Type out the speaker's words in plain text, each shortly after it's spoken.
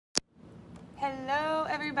Hello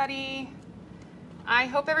everybody. I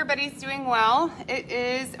hope everybody's doing well. It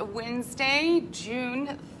is Wednesday,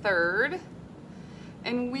 June 3rd,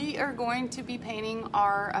 and we are going to be painting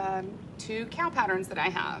our two cow patterns that I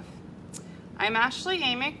have. I'm Ashley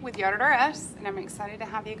Amick with Yard RS, and I'm excited to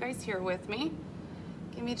have you guys here with me.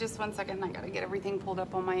 Give me just 1 second. I gotta get everything pulled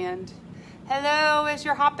up on my end. Hello, as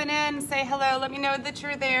you're hopping in, say hello. Let me know that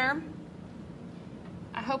you're there.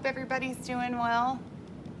 I hope everybody's doing well.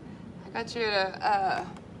 I got you at a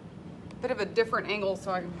bit of a different angle,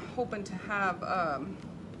 so I'm hoping to have,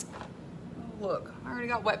 look, I already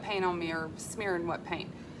got wet paint on me, or smearing wet paint.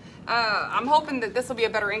 I'm hoping that this will be a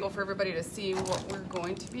better angle for everybody to see what we're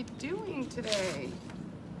going to be doing today.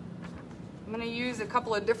 I'm gonna use a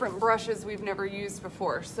couple of different brushes we've never used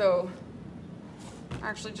before, so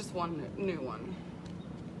actually just one new one.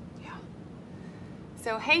 Yeah.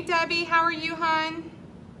 So, hey Debbie, how are you, hon?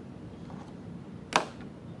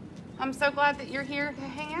 I'm so glad that you're here to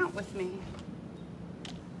hang out with me.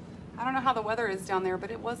 I don't know how the weather is down there, but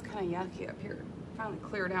it was kind of yucky up here. Finally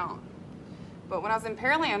cleared out. But when I was in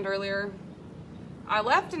Pearland earlier, I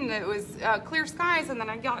left and it was clear skies, and then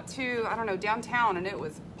I got to, I don't know, downtown, and it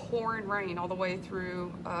was pouring rain all the way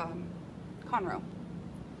through Conroe.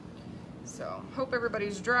 So, hope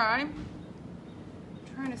everybody's dry. I'm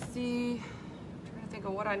trying to think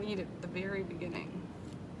of what I need at the very beginning.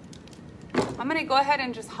 I'm gonna go ahead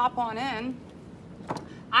and just hop on in.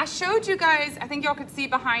 I showed you guys, I think y'all could see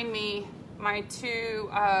behind me, my two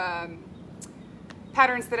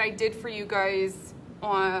patterns that I did for you guys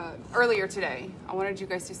earlier today. I wanted you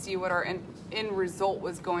guys to see what our end result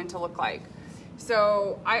was going to look like.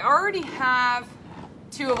 So I already have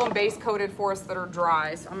two of them base coated for us that are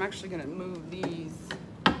dry. So I'm actually gonna move these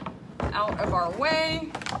out of our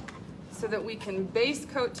way so that we can base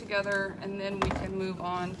coat together, and then we can move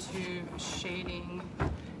on to shading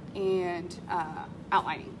and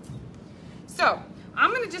outlining. So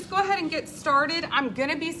I'm gonna just go ahead and get started. I'm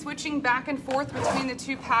gonna be switching back and forth between the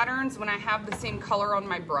two patterns when I have the same color on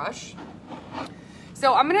my brush.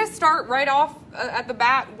 So I'm gonna start right off at the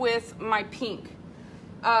bat with my pink.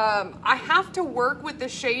 I have to work with the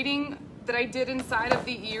shading that I did inside of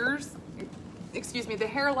the ears, excuse me, the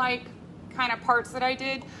hair-like kind of parts that I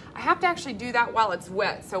did. I have to actually do that while it's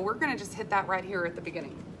wet, so we're gonna just hit that right here at the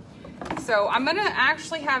beginning. So I'm gonna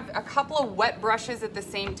actually have a couple of wet brushes at the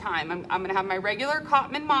same time. I'm gonna have my regular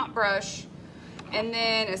Cotman mop brush, and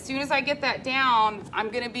then as soon as I get that down,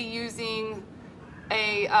 I'm gonna be using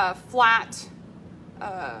a flat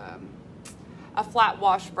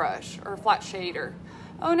wash brush, or a flat shader.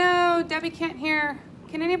 Oh no, Debbie can't hear.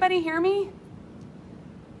 Can anybody hear me?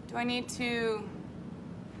 Do I need to,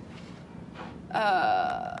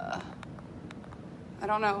 I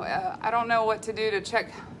don't know. I don't know what to do to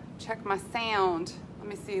check my sound. Let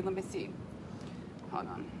me see. Hold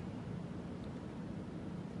on.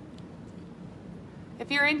 If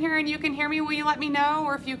you're in here and you can hear me, will you let me know?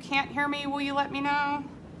 Or if you can't hear me, will you let me know?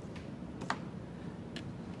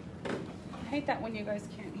 I hate that when you guys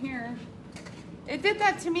can't hear. It did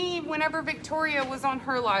that to me whenever Victoria was on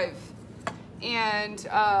her live, and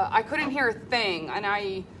I couldn't hear a thing, and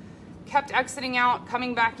I kept exiting out,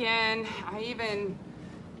 coming back in. I even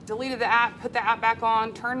deleted the app, put the app back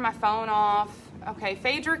on, turned my phone off. Okay,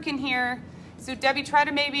 Phaedra can hear. So Debbie, try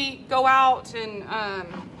to maybe go out and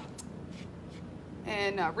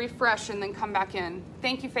refresh and then come back in.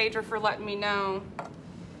 Thank you, Phaedra, for letting me know.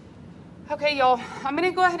 Okay, y'all, I'm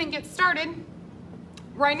gonna go ahead and get started.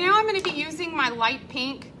 Right now, I'm gonna be using my light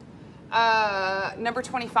pink, number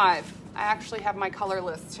 25. I actually have my color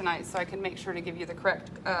list tonight, so I can make sure to give you the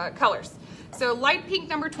correct colors. So light pink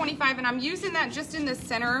number 25, and I'm using that just in the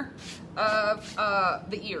center of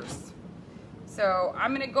the ears. So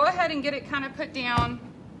I'm gonna go ahead and get it kind of put down,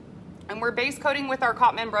 and we're base coating with our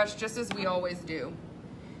Cotman brush just as we always do.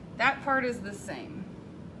 That part is the same.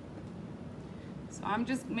 So I'm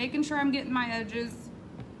just making sure I'm getting my edges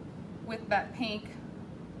with that pink.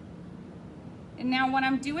 And now when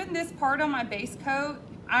I'm doing this part on my base coat,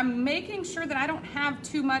 I'm making sure that I don't have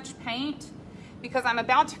too much paint, because I'm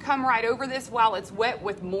about to come right over this while it's wet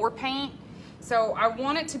with more paint. So I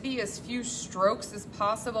want it to be as few strokes as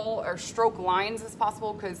possible, or stroke lines as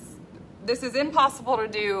possible, because this is impossible to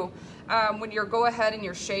do when you're go ahead and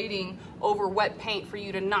you're shading over wet paint for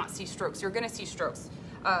you to not see strokes. You're gonna see strokes.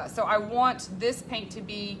 So I want this paint to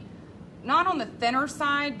be not on the thinner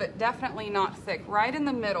side, but definitely not thick, right in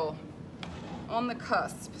the middle, on the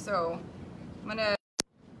cusp. So I'm gonna,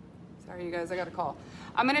 sorry you guys, I got a call.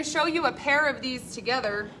 I'm gonna show you a pair of these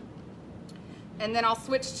together, and then I'll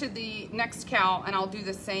switch to the next cow and I'll do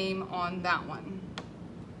the same on that one.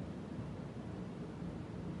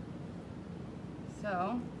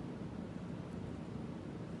 So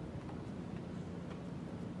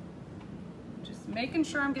just making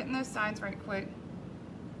sure I'm getting those sides right quick.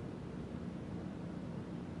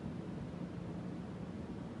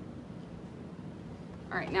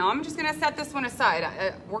 All right, now I'm just gonna set this one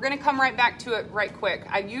aside. We're gonna come right back to it right quick.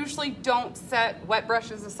 I usually don't set wet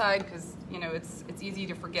brushes aside because, you know, it's easy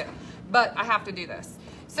to forget, but I have to do this.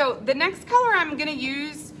 So the next color I'm gonna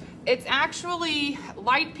use, it's actually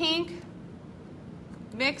light pink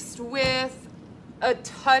mixed with a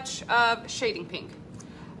touch of shading pink.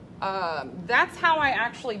 That's how I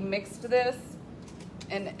actually mixed this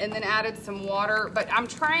and then added some water, but I'm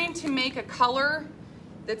trying to make a color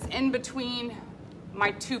that's in between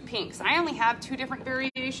my two pinks. I only have two different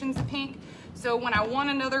variations of pink, so when I want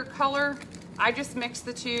another color, I just mix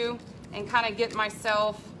the two and kind of get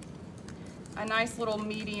myself a nice little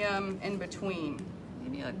medium in between.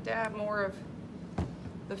 Maybe a dab more of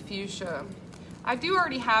the fuchsia. I do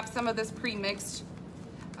already have some of this pre-mixed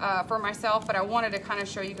for myself, but I wanted to kind of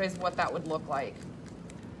show you guys what that would look like.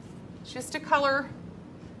 It's just a color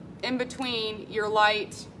in between your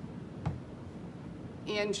light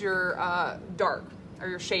and your dark, or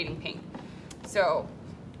your shading pink. So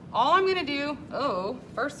all I'm gonna do,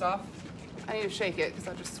 first off, I need to shake it because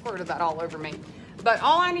I just squirted that all over me. But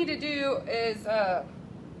all I need to do is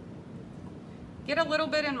get a little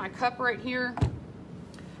bit in my cup right here.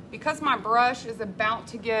 Because my brush is about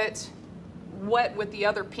to get wet with the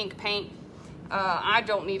other pink paint, I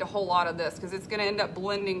don't need a whole lot of this because it's gonna end up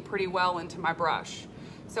blending pretty well into my brush.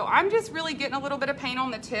 So I'm just really getting a little bit of paint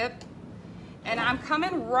on the tip, and I'm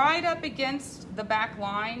coming right up against the back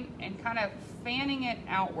line and kind of fanning it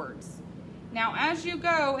outwards. Now, as you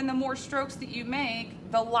go and the more strokes that you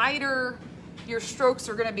make, the lighter your strokes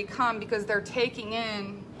are gonna become because they're taking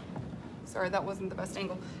in, sorry, that wasn't the best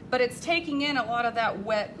angle, but it's taking in a lot of that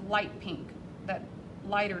wet light pink, that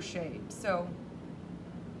lighter shade. So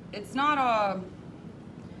it's not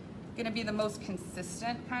gonna be the most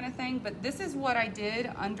consistent kind of thing, but this is what I did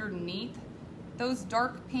underneath those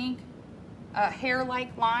dark pink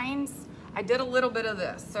hair-like lines. I did a little bit of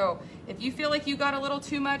this. So if you feel like you got a little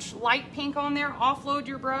too much light pink on there, offload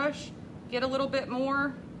your brush, get a little bit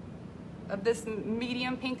more of this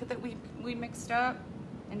medium pink that we mixed up,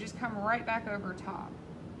 and just come right back over top.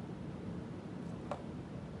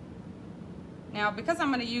 Now, because I'm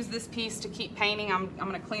gonna use this piece to keep painting, I'm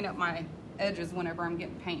gonna clean up my edges whenever I'm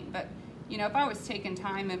getting paint. But, you know, if I was taking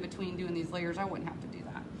time in between doing these layers, I wouldn't have to do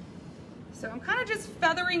that. So I'm kind of just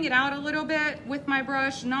feathering it out a little bit with my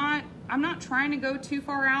brush. I'm not trying to go too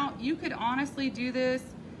far out. You could honestly do this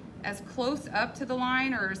as close up to the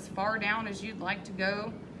line or as far down as you'd like to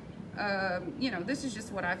go. You know, this is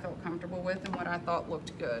just what I felt comfortable with and what I thought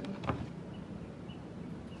looked good.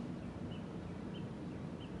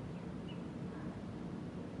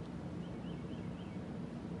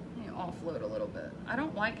 You offload a little bit. I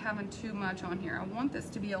don't like having too much on here. I want this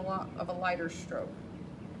to be a lot of a lighter stroke.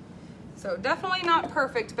 So definitely not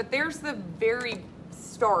perfect, but there's the very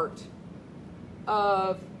start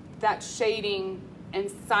of that shading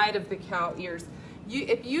inside of the cow ears.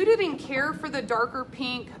 If you didn't care for the darker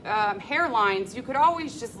pink hairlines, you could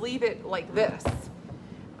always just leave it like this.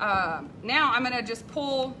 Now I'm gonna just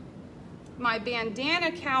pull my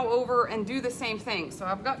bandana cow over and do the same thing. So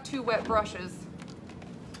I've got two wet brushes.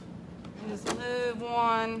 Just move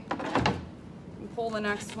one, and pull the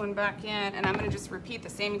next one back in, and I'm gonna just repeat the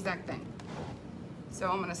same exact thing. So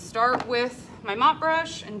I'm gonna start with my mop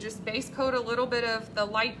brush and just base coat a little bit of the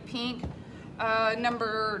light pink,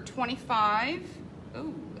 number 25.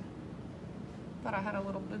 Ooh, thought I had a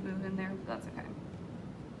little boo-boo in there, but that's okay.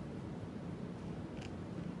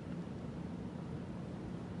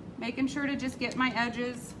 Making sure to just get my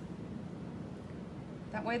edges.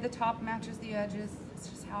 That way the top matches the edges. It's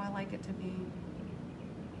just how I like it to be.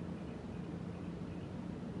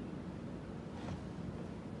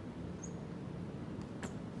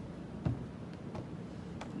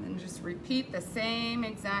 And then just repeat the same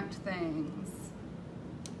exact things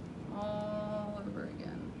all over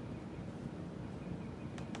again.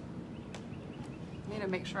 I need to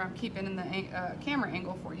make sure I'm keeping in the camera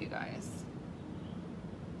angle for you guys.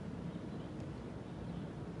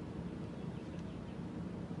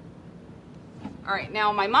 All right,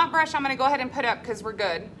 now my mop brush I'm gonna go ahead and put up because we're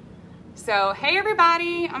good. So, hey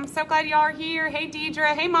everybody, I'm so glad y'all are here. Hey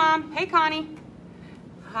Deidre, hey Mom, hey Connie.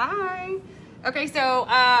 Hi. Okay, so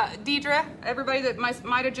Deidre, everybody that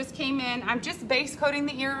might have just came in, I'm just base coating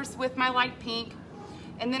the ears with my light pink.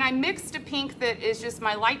 And then I mixed a pink that is just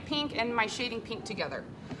my light pink and my shading pink together.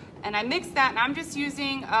 And I mixed that, and I'm just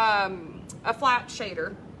using a flat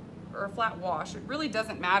shader. or a flat wash. It really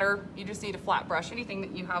doesn't matter. You just need a flat brush. Anything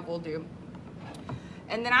that you have will do.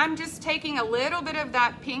 And then I'm just taking a little bit of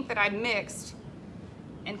that pink that I mixed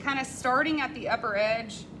and kind of starting at the upper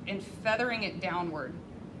edge and feathering it downward.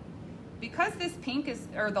 Because this pink is,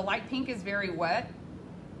 or the light pink is very wet,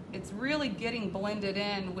 it's really getting blended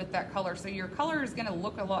in with that color. So your color is gonna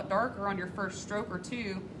look a lot darker on your first stroke or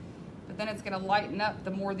two, but then it's gonna lighten up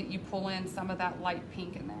the more that you pull in some of that light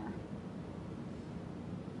pink in there.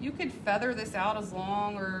 You could feather this out as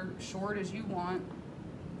long or short as you want.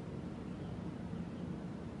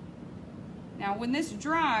 Now when this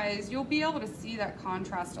dries, you'll be able to see that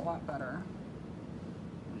contrast a lot better.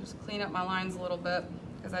 I'll just clean up my lines a little bit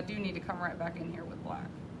because I do need to come right back in here with black.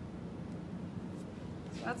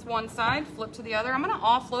 So that's one side, flip to the other. I'm gonna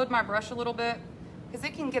offload my brush a little bit because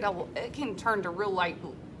it can turn to real light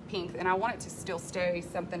pink and I want it to still stay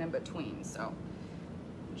something in between. So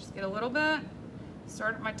just get a little bit,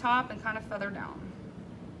 start at my top and kind of feather down.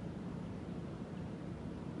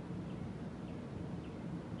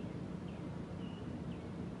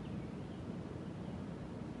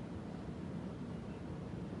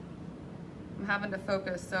 I'm having to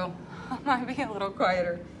focus, so I might be a little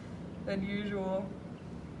quieter than usual.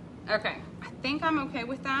 Okay, I think I'm okay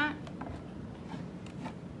with that.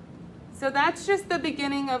 So that's just the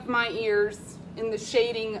beginning of my ears, in the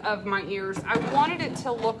shading of my ears. I wanted it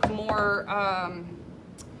to look more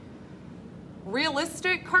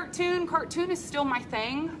realistic cartoon. Cartoon is still my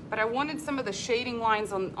thing, but I wanted some of the shading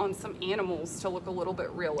lines on some animals to look a little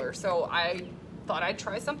bit realer. So I thought I'd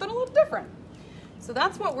try something a little different. So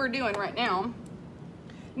that's what we're doing right now.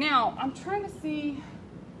 Now, I'm trying to see,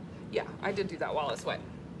 yeah, I did do that while it's wet.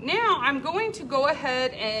 Now, I'm going to go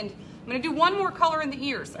ahead and I'm gonna do one more color in the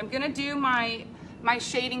ears. I'm gonna do my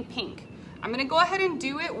shading pink. I'm gonna go ahead and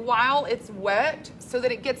do it while it's wet so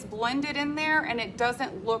that it gets blended in there and it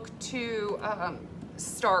doesn't look too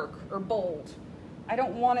stark or bold. I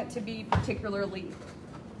don't want it to be particularly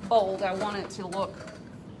bold. I want it to look,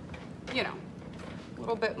 you know, a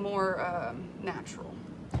little bit more natural.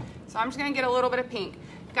 So I'm just gonna get a little bit of pink.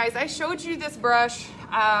 Guys, I showed you this brush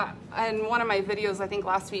in one of my videos, I think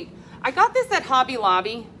last week. I got this at Hobby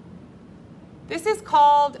Lobby. This is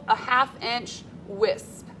called a 1/2 inch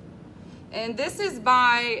wisp. And this is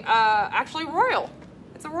by actually Royal.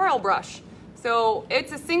 It's a Royal brush. So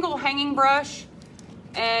it's a single hanging brush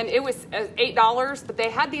and it was $8, but they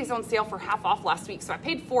had these on sale for half off last week. So I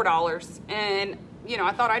paid $4 and you know,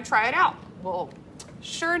 I thought I'd try it out. Well,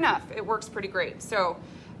 sure enough, it works pretty great. So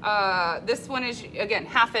this one is, again,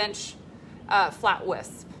 1/2 inch flat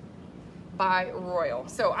wisp by Royal.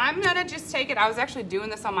 So I'm gonna just take it. I was actually doing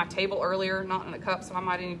this on my table earlier, not in the cup, so I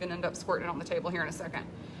might even end up squirting it on the table here in a second.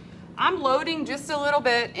 I'm loading just a little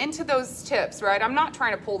bit into those tips, right? I'm not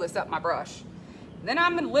trying to pull this up my brush. Then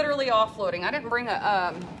I'm literally offloading. I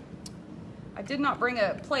did not bring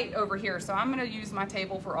a plate over here, so I'm gonna use my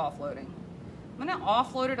table for offloading. I'm gonna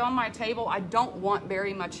offload it on my table. I don't want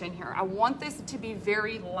very much in here. I want this to be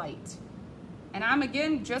very light. And I'm,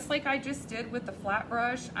 again, just like I just did with the flat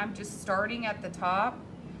brush, I'm just starting at the top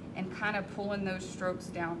and kind of pulling those strokes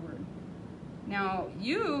downward. Now,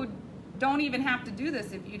 you don't even have to do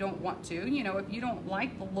this if you don't want to. You know, if you don't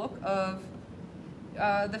like the look of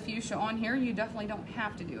the fuchsia on here, you definitely don't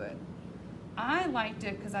have to do it. I liked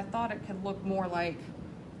it because I thought it could look more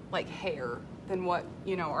like hair than what,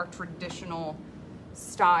 you know, our traditional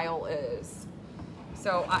style is.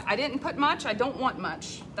 So I didn't put much. I don't want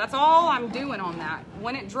much. That's all I'm doing on that.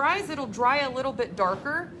 When it dries, it'll dry a little bit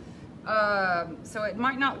darker. So it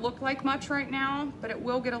might not look like much right now, but it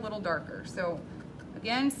will get a little darker. So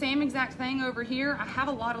again, same exact thing over here. I have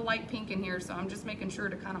a lot of light pink in here, so I'm just making sure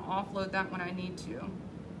to kind of offload that when I need to.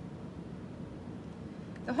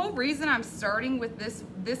 The whole reason I'm starting with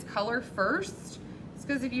this color first is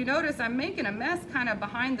because if you notice, I'm making a mess kind of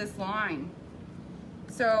behind this line.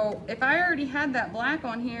 So if I already had that black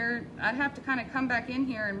on here, I'd have to kind of come back in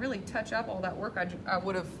here and really touch up all that work I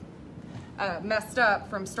would have messed up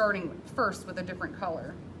from starting first with a different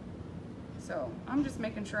color. So I'm just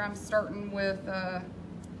making sure I'm starting with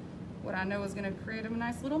what I know is going to create a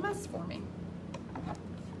nice little mess for me.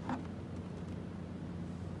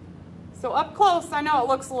 So up close, I know it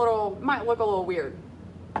looks might look a little weird,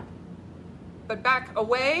 but back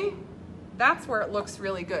away, that's where it looks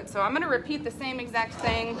really good. So I'm gonna repeat the same exact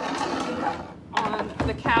thing on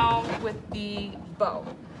the cow with the bow.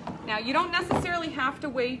 Now you don't necessarily have to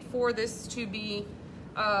wait for this to be,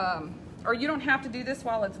 or you don't have to do this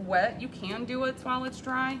while it's wet. You can do it while it's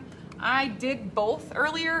dry. I did both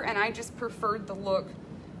earlier and I just preferred the look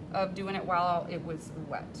of doing it while it was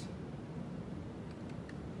wet.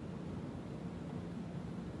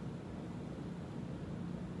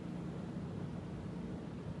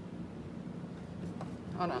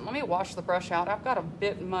 Hold on, let me wash the brush out. I've got a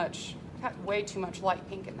bit much, got way too much light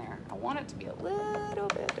pink in there. I want it to be a little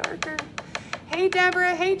bit darker. Hey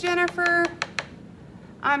Deborah, hey Jennifer.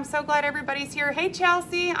 I'm so glad everybody's here. Hey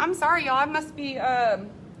Chelsea, I'm sorry y'all, I must be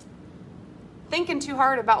thinking too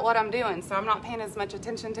hard about what I'm doing, so I'm not paying as much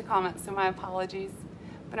attention to comments, so my apologies.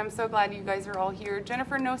 But I'm so glad you guys are all here.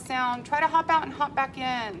 Jennifer, no sound. Try to hop out and hop back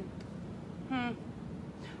in.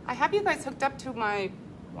 I have you guys hooked up to my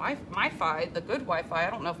Wi-Fi, the good Wi-Fi. I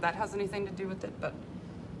don't know if that has anything to do with it, but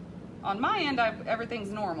on my end, everything's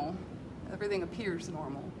normal. Everything appears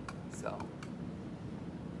normal, so.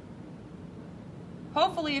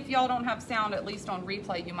 Hopefully, if y'all don't have sound, at least on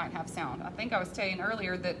replay, you might have sound. I think I was saying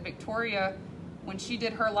earlier that Victoria, when she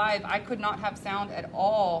did her live, I could not have sound at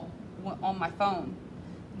all on my phone.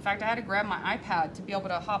 In fact, I had to grab my iPad to be able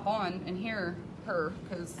to hop on and hear her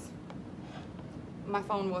because my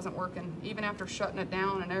phone wasn't working, even after shutting it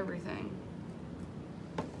down and everything.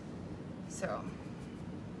 So.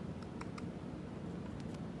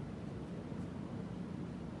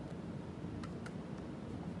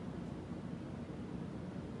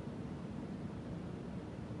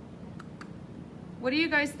 What are you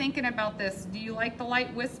guys thinking about this? Do you like the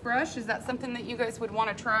light whisk brush? Is that something that you guys would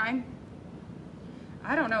want to try?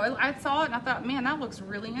 I don't know. I saw it and I thought, man, that looks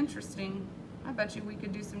really interesting. I bet you we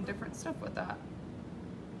could do some different stuff with that.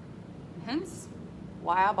 Hence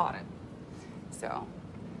why I bought it. So,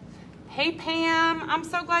 hey Pam, I'm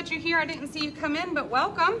so glad you're here. I didn't see you come in, but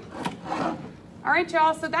welcome. All right,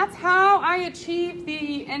 y'all, so that's how I achieve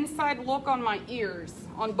the inside look on my ears,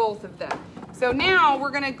 on both of them. So now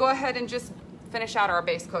we're gonna go ahead and just finish out our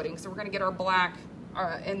base coating. So we're gonna get our black,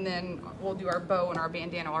 and then we'll do our bow and our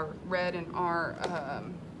bandana, our red and our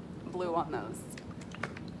blue on those.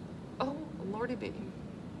 Oh, Lordy B.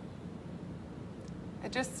 I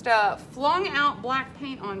just flung out black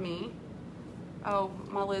paint on me. Oh,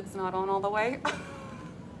 my lid's not on all the way.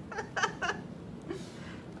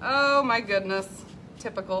 Oh my goodness,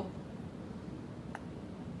 typical.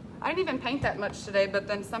 I didn't even paint that much today, but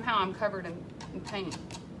then somehow I'm covered in paint.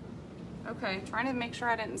 Okay, trying to make sure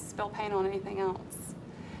I didn't spill paint on anything else.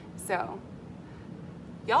 So,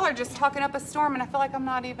 y'all are just talking up a storm and I feel like I'm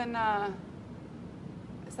not even,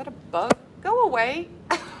 is that a bug? Go away.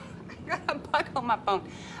 I got a bug on my phone.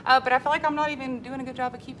 But I feel like I'm not even doing a good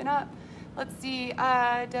job of keeping up. Let's see,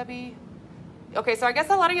 Debbie. Okay, so I guess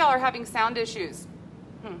a lot of y'all are having sound issues.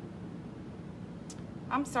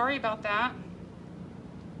 I'm sorry about that.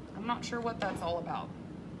 I'm not sure what that's all about.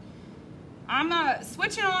 I'm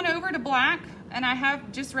switching on over to black, and I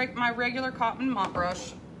have just my regular cotton mop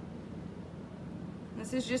brush.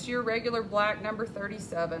 This is just your regular black number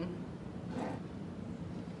 37.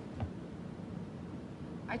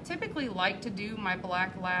 I typically like to do my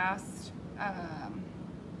black last,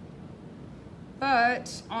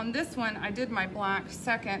 but on this one I did my black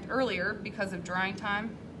second earlier because of drying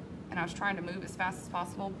time, and I was trying to move as fast as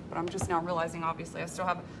possible, but I'm just now realizing obviously I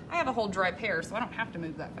have a whole dry pair, so I don't have to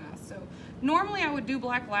move that fast. So normally I would do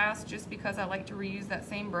black last just because I like to reuse that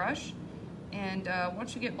same brush, and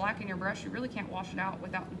once you get black in your brush, you really can't wash it out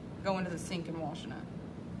without going to the sink and washing it.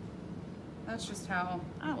 That's just how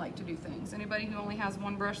I like to do things. Anybody who only has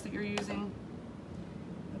one brush that you're using,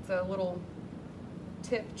 it's a little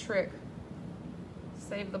tip trick.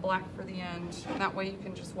 Save the black for the end. That way you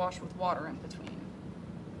can just wash with water in between.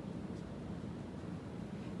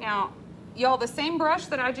 Now, y'all, the same brush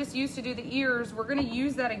that I just used to do the ears, we're gonna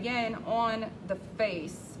use that again on the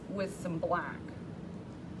face with some black.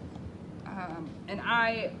 And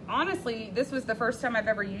I, honestly, this was the first time I've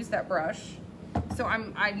ever used that brush. So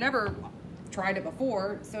I've never tried it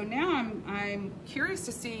before. So now I'm curious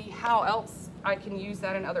to see how else I can use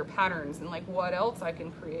that in other patterns and like what else I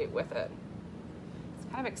can create with it. It's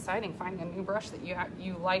kind of exciting finding a new brush that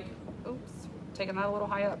you like. Oops, taking that a little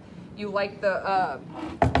high up. You like the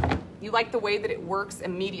way that it works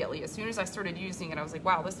immediately. As soon as I started using it, I was like,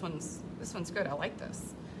 wow, this one's good. I like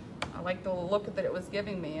this. I like the look that it was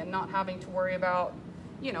giving me, and not having to worry about,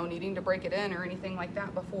 you know, needing to break it in or anything like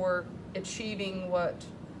that before achieving what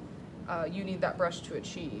you need that brush to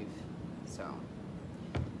achieve. So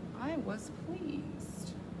I was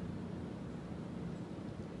pleased.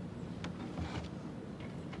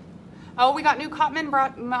 Oh, we got new Cotman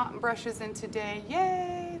mountain brushes in today.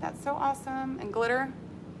 Yay, that's so awesome. And glitter,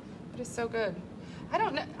 it is so good. I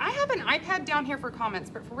don't know, I have an iPad down here for comments,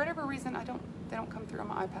 but for whatever reason, they don't come through on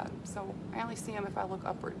my iPad. So I only see them if I look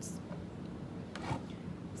upwards.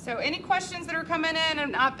 So any questions that are coming in,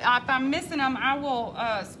 and if I'm missing them, I will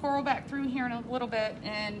scroll back through here in a little bit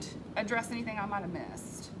and address anything I might have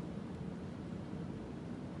missed.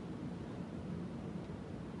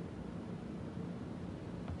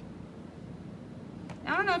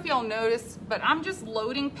 know if y'all noticed, but I'm just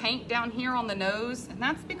loading paint down here on the nose, and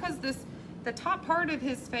that's because the top part of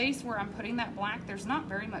his face where I'm putting that black, there's not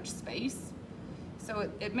very much space. So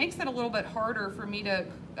it makes it a little bit harder for me to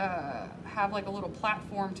have like a little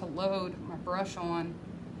platform to load my brush on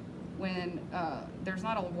when there's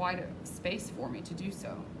not a wide space for me to do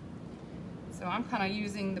so. So I'm kind of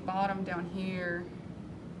using the bottom down here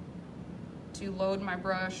to load my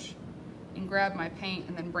brush and grab my paint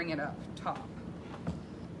and then bring it up top.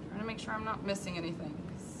 Trying to make sure I'm not missing anything,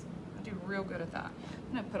 because I do real good at that.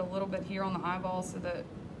 I'm gonna put a little bit here on the eyeball so that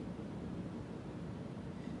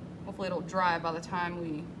hopefully it'll dry by the time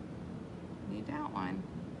we need to outline.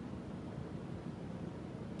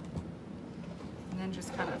 And then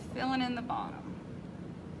just kind of filling in the bottom.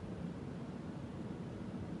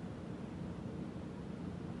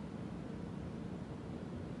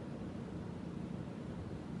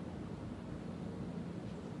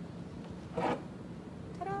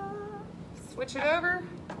 Switch it over.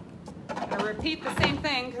 I'm gonna repeat the same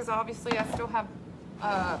thing because obviously I still have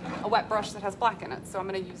a wet brush that has black in it, so I'm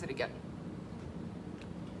gonna use it again.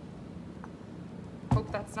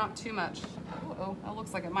 Hope that's not too much. Uh-oh, that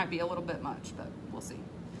looks like it might be a little bit much, but we'll see.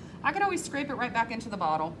 I can always scrape it right back into the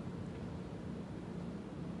bottle.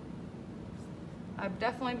 I've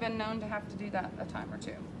definitely been known to have to do that a time or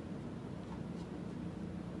two.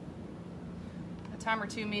 A time or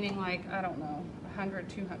two meaning like, I don't know, 100,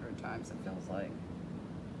 200 times it feels like.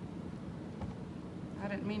 I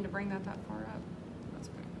didn't mean to bring that far up. That's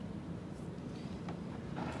okay.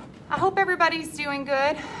 I hope everybody's doing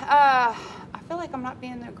good. I feel like I'm not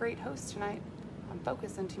being a great host tonight. I'm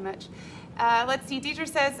focusing too much. Let's see, Deidre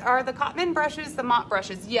says, are the Cotman brushes the mop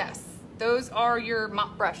brushes? Yes, those are your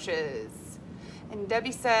mop brushes. And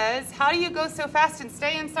Debbie says, how do you go so fast and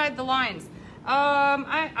stay inside the lines?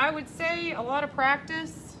 I would say a lot of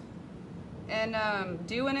practice and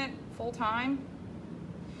doing it full time.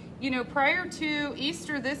 You know, prior to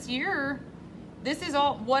Easter this year, this is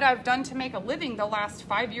all what I've done to make a living the last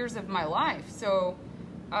 5 years of my life. So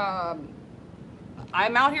I'm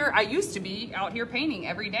out here, I used to be out here painting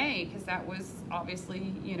every day because that was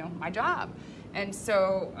obviously, you know, my job. And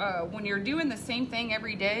so when you're doing the same thing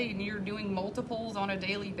every day and you're doing multiples on a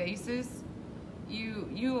daily basis,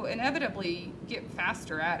 you inevitably get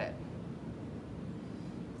faster at it.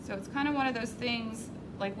 So it's kind of one of those things,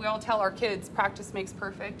 like we all tell our kids, practice makes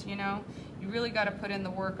perfect, you know? You really got to put in the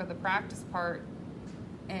work of the practice part,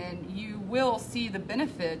 and you will see the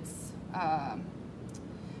benefits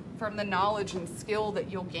from the knowledge and skill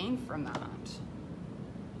that you'll gain from that.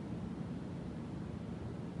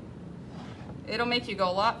 It'll make you go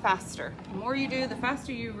a lot faster. The more you do, the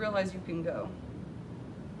faster you realize you can go.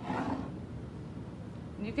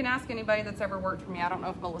 And you can ask anybody that's ever worked for me. I don't know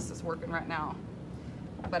if Melissa's working right now,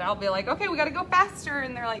 but I'll be like, okay, we got to go faster.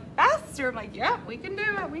 And they're like, faster? I'm like, yeah, we can do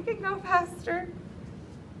it. We can go faster.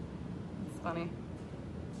 It's funny.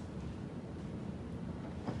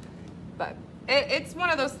 But it's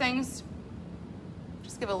one of those things.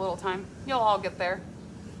 Just give it a little time. You'll all get there.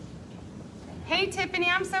 Hey, Tiffany,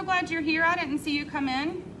 I'm so glad you're here. I didn't see you come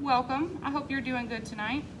in. Welcome. I hope you're doing good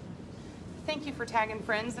tonight. Thank you for tagging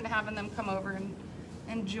friends and having them come over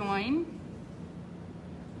and join.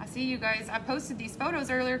 I see you guys. I posted these photos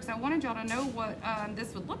earlier because I wanted y'all to know what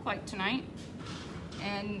this would look like tonight.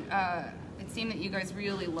 And it seemed that you guys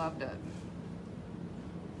really loved it.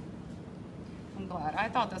 I'm glad. I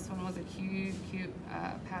thought this one was a cute, cute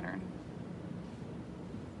pattern.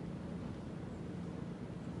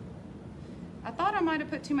 I thought I might have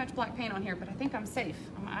put too much black paint on here, but I think I'm safe.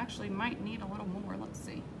 I actually might need a little more. Let's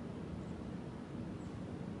see.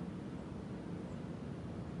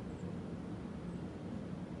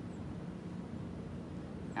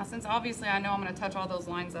 Now, since obviously I know I'm going to touch all those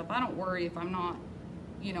lines up, I don't worry if I'm not,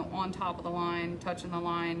 you know, on top of the line, touching the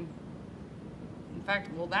line. In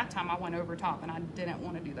fact, well, that time I went over top and I didn't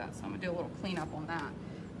want to do that, so I'm going to do a little cleanup on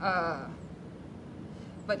that.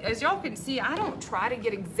 But as y'all can see, I don't try to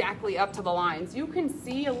get exactly up to the lines. You can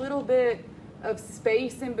see a little bit of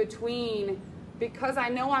space in between because I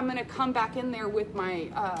know I'm going to come back in there with my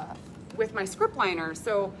script liner.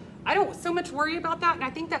 So I don't so much worry about that, and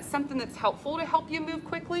I think that's something that's helpful to help you move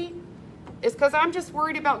quickly, is because I'm just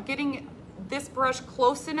worried about getting this brush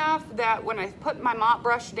close enough that when I put my mop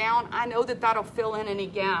brush down, I know that that'll fill in any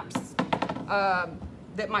gaps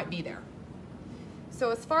that might be there.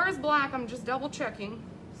 So as far as black, I'm just double checking,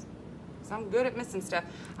 because I'm good at missing stuff.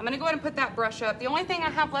 I'm gonna go ahead and put that brush up. The only thing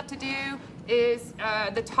I have left to do is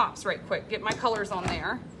the tops right quick, get my colors on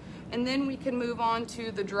there. And then we can move on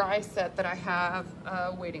to the dry set that I have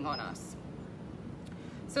waiting on us.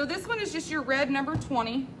 So this one is just your red number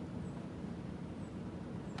 20.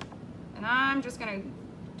 And I'm just gonna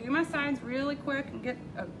do my sides really quick and get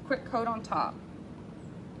a quick coat on top.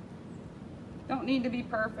 Don't need to be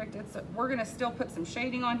perfect. We're gonna still put some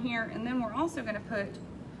shading on here, and then we're also gonna put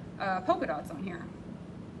polka dots on here.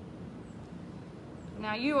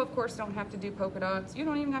 Now you of course don't have to do polka dots. You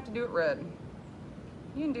don't even have to do it red.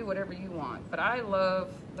 You can do whatever you want, but I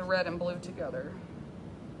love the red and blue together.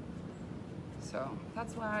 So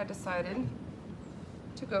that's why I decided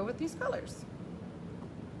to go with these colors.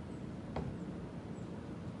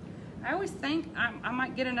 I always think I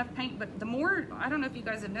might get enough paint, but the more, I don't know if you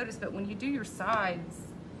guys have noticed, but when you do your sides,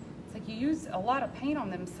 it's like you use a lot of paint on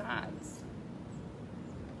them sides.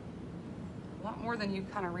 A lot more than you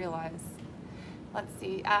kind of realize. Let's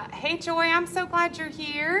see. Hey Joy, I'm so glad you're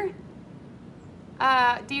here.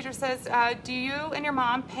 Deidre says, do you and your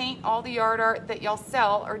mom paint all the yard art that y'all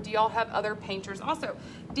sell, or do y'all have other painters also?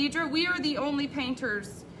 Deidre, we are the only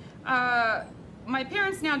painters. My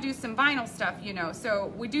parents now do some vinyl stuff, you know,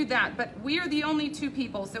 so we do that, but we are the only two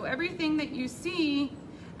people. So everything that you see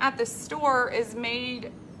at the store is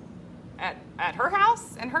made at her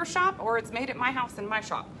house and her shop, or it's made at my house and my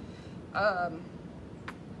shop.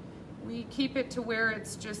 We keep it to where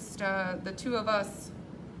it's just the two of us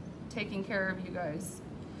taking care of you guys.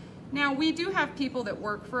 Now, we do have people that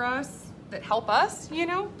work for us, that help us, you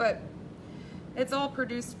know, but it's all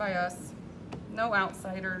produced by us. No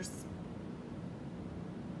outsiders.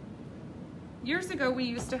 Years ago, we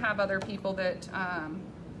used to have other people that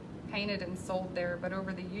painted and sold there, but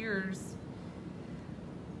over the years,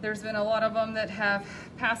 there's been a lot of them that have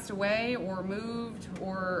passed away or moved,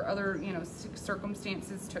 or other, you know,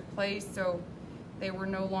 circumstances took place, so they were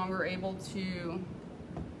no longer able to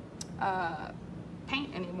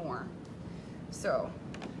paint anymore. So,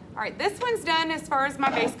 all right, this one's done as far as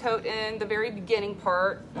my base coat in the very beginning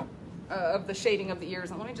part of the shading of the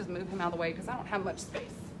ears. And let me just move him out of the way because I don't have much space.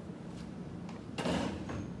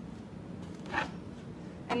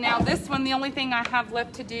 And now this one, the only thing I have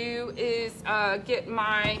left to do is get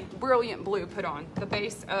my Brilliant Blue put on, the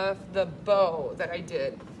base of the bow that I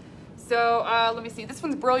did. So let me see, this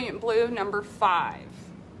one's Brilliant Blue number 5.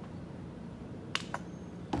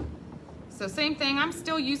 So same thing, I'm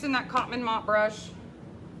still using that Cotman mop brush.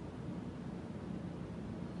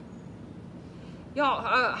 Y'all,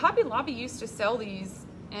 Hobby Lobby used to sell these,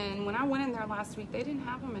 and when I went in there last week, they didn't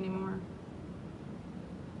have them anymore.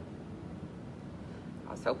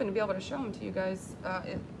 I was hoping to be able to show them to you guys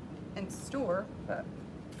in store, but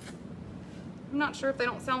I'm not sure if they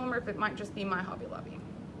don't sell them or if it might just be my Hobby Lobby.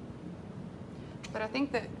 But I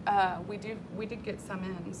think that we did get some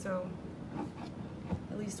in, so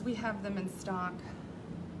at least we have them in stock.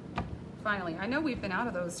 Finally, I know we've been out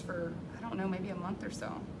of those for, I don't know, maybe a month or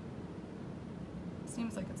so.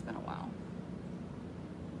 Seems like it's been a while.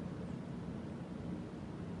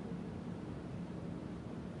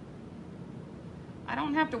 I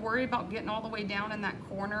don't have to worry about getting all the way down in that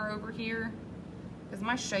corner over here, because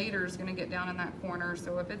my shader is going to get down in that corner,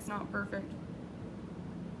 so if it's not perfect,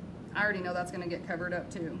 I already know that's going to get covered up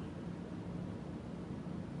too.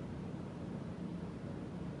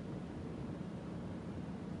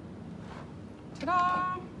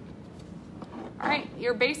 Ta-da! All right,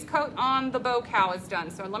 your base coat on the bow cow is done.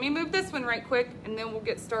 So let me move this one right quick, and then we'll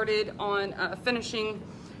get started on finishing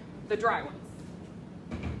the dry ones.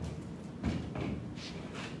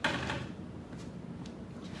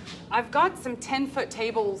 I've got some 10-foot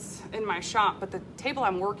tables in my shop, but the table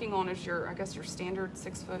I'm working on is I guess your standard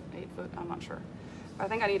 6-foot, 8-foot, I'm not sure. But I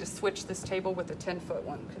think I need to switch this table with a 10-foot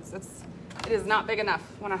one, because it is not big enough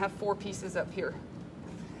when I have 4 pieces up here.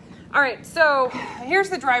 All right, so here's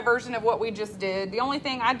the dry version of what we just did. The only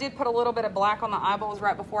thing, I did put a little bit of black on the eyeballs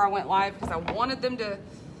right before I went live, because I wanted them to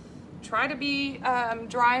try to be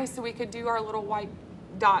dry so we could do our little white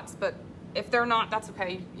dots, but if they're not, that's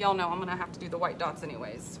okay. Y'all know I'm gonna have to do the white dots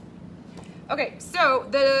anyways. Okay, so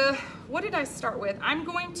what did I start with? I'm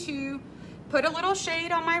going to put a little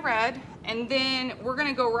shade on my red, and then we're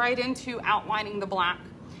gonna go right into outlining the black.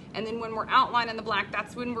 And then when we're outlining the black,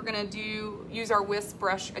 that's when we're gonna use our wisp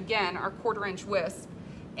brush again, our 1/4-inch wisp,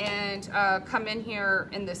 and come in here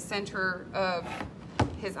in the center of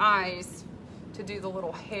his eyes to do the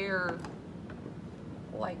little hair-like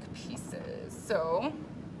pieces. So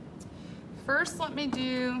first, let me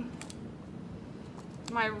do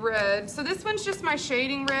my red. So this one's just my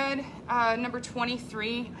shading red, number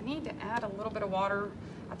 23. I need to add a little bit of water.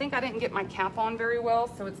 I think I didn't get my cap on very well,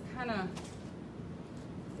 so it's kind of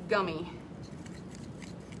gummy.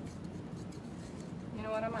 You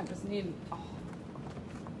know what, I might just need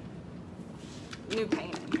new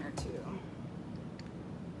paint in here too.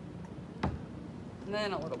 And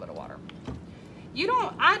then a little bit of water.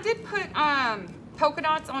 I did put polka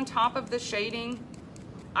dots on top of the shading.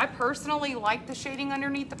 I personally like the shading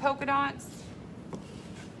underneath the polka dots.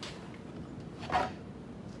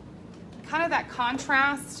 Kind of that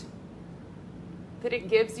contrast that it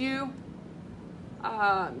gives you.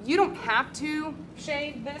 You don't have to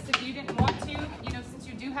shade this if you didn't want to. You know, since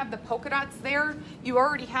you do have the polka dots there, you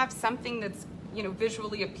already have something that's, you know,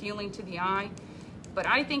 visually appealing to the eye. But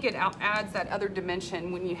I think it adds that other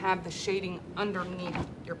dimension when you have the shading underneath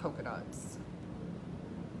your polka dots.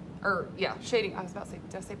 Or, yeah, shading. I was about to say,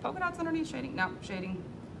 did I say polka dots underneath shading? No, shading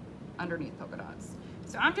underneath polka dots.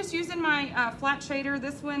 So I'm just using my flat shader.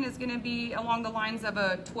 This one is going to be along the lines of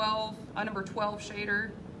a number 12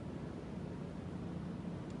 shader.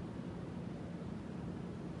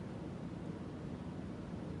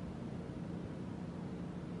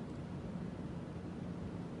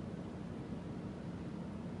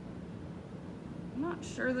 I'm not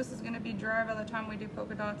sure this is going to be dry by the time we do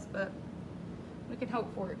polka dots, but we can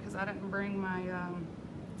hope for it because I didn't bring my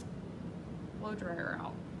blow dryer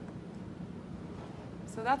out.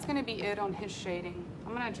 So that's going to be it on his shading.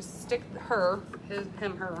 I'm going to just stick her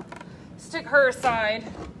aside,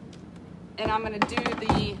 and I'm going to do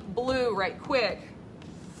the blue right quick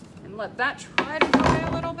and let that try to dry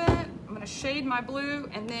a little bit. I'm going to shade my blue,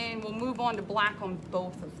 and then we'll move on to black on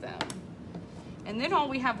both of them. And then all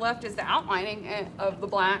we have left is the outlining of the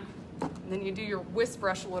black. And then you do your whisk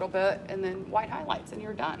brush a little bit, and then white highlights, and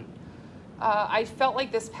you're done. I felt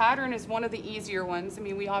like this pattern is one of the easier ones. I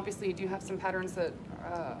mean, we obviously do have some patterns that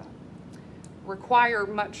require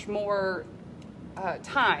much more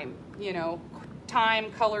time, you know,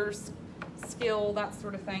 time, colors, skill, that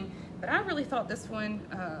sort of thing. But I really thought this one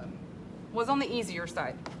was on the easier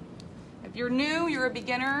side. If you're new, you're a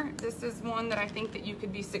beginner, this is one that I think that you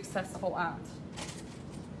could be successful at.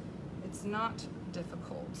 It's not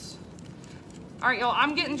difficult. All right, y'all,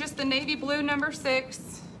 I'm getting just the navy blue number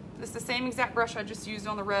 6. This is the same exact brush I just used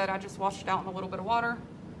on the red. I just washed it out in a little bit of water.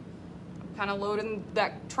 I'm kind of loading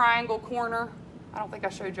that triangle corner. I don't think I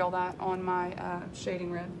showed y'all that on my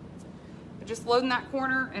shading red. But just loading that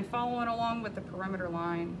corner and following along with the perimeter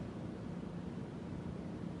line.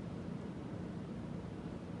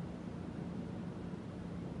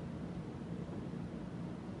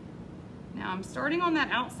 Now I'm starting on that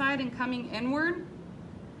outside and coming inward,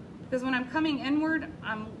 because when I'm coming inward,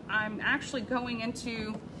 I'm actually going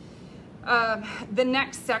into the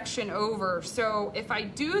next section over. So if I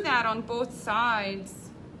do that on both sides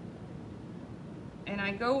and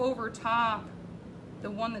I go over top the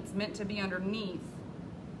one that's meant to be underneath,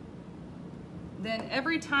 then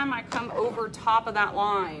every time I come over top of that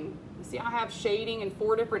line, you see I have shading in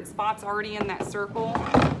 4 different spots already in that circle.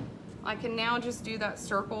 I can now just do that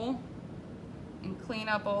circle and clean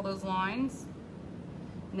up all those lines.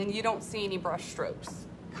 And then you don't see any brush strokes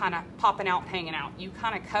kind of popping out, hanging out. You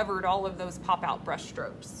kind of covered all of those pop out brush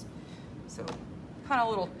strokes. So kind of a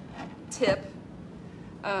little tip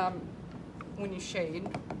when you shade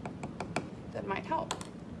that might help.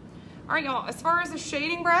 All right, y'all, as far as the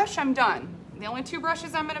shading brush, I'm done. The only 2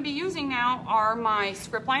 brushes I'm gonna be using now are my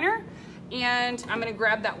script liner, and I'm gonna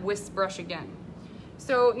grab that whisk brush again.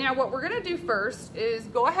 So now what we're gonna do first is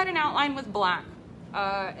go ahead and outline with black.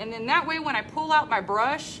 And then that way when I pull out my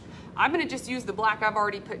brush, I'm gonna just use the black I've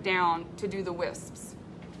already put down to do the wisps.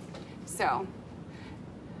 So,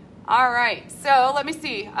 all right, so let me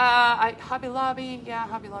see. Hobby Lobby, yeah,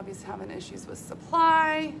 Hobby Lobby's having issues with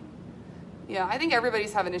supply. Yeah, I think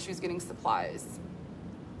everybody's having issues getting supplies.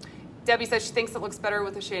 Debbie says she thinks it looks better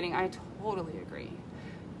with the shading. I totally agree.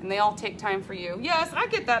 And they all take time for you. Yes, I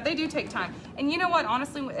get that. They do take time. And you know what?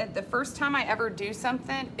 Honestly, the first time I ever do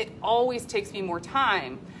something, it always takes me more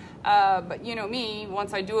time. But you know me,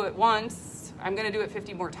 once I do it once, I'm going to do it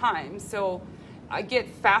 50 more times. So I get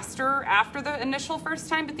faster after the initial first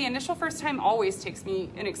time, but the initial first time always takes me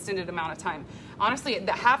an extended amount of time. Honestly,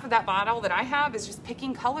 the half of that bottle that I have is just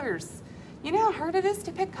picking colors. You know how hard it is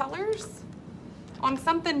to pick colors on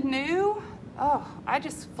something new? Oh, I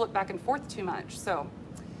just flip back and forth too much. So,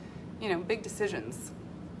 you know, big decisions.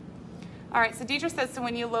 All right, so Deidre says, so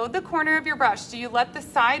when you load the corner of your brush, do you let the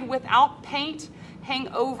side without paint hang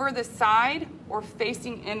over the side or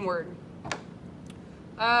facing inward?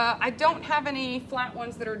 I don't have any flat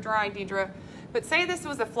ones that are dry, Deidre, but say this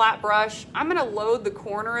was a flat brush. I'm gonna load the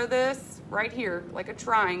corner of this right here, like a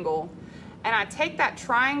triangle, and I take that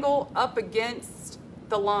triangle up against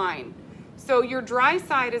the line. So your dry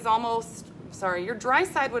side is almost, sorry, your dry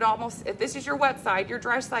side would almost, if this is your wet side, your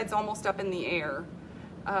dry side's almost up in the air,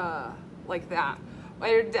 like that. But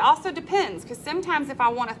it also depends, because sometimes if I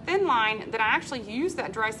want a thin line, then I actually use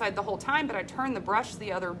that dry side the whole time, but I turn the brush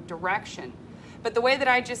the other direction. But the way that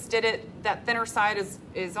I just did it, that thinner side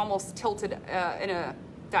is almost tilted in a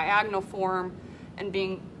diagonal form and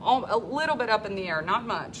being a little bit up in the air, not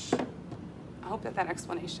much. I hope that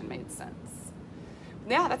explanation made sense.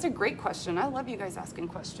 Yeah, that's a great question. I love you guys asking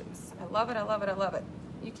questions. I love it, I love it, I love it.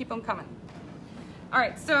 You keep them coming. All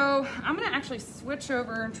right, so I'm gonna actually switch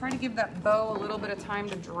over and try to give that bow a little bit of time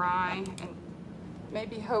to dry and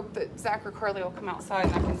maybe hope that Zach or Carly will come outside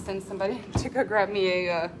and I can send somebody to go grab me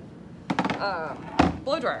a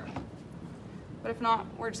blow dryer. But if not,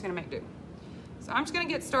 we're just gonna make do. So I'm just gonna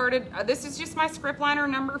get started. This is just my script liner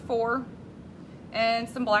number 4 and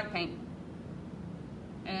some black paint.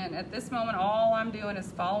 And at this moment, all I'm doing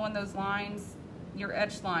is following those lines, your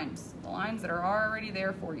etched lines, the lines that are already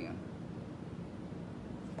there for you.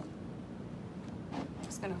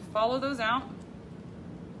 Just gonna follow those out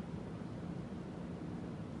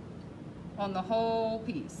on the whole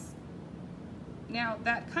piece. Now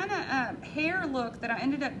that kind of hair look that I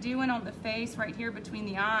ended up doing on the face right here between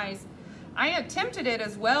the eyes, I attempted it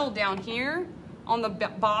as well down here on the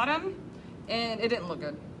bottom and it didn't look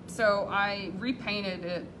good. So I repainted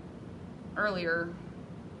it earlier.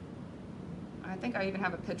 I think I even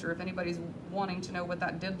have a picture if anybody's wanting to know what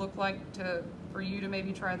that did look like for you to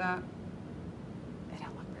maybe try that. It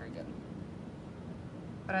didn't look very good.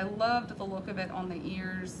 But I loved the look of it on the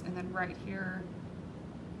ears and then right here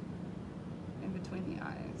in between the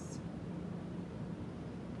eyes.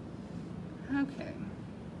 Okay.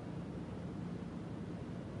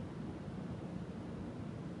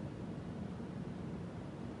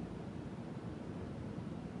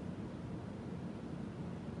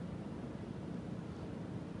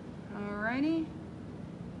 Alrighty,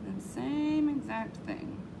 and same exact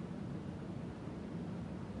thing.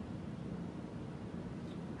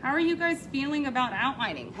 How are you guys feeling about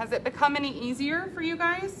outlining? Has it become any easier for you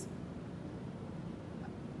guys?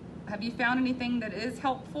 Have you found anything that is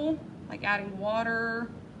helpful, like adding water,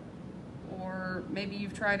 or maybe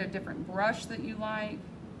you've tried a different brush that you like?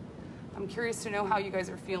 I'm curious to know how you guys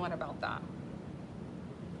are feeling about that.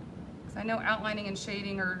 Because I know outlining and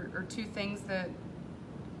shading are two things that,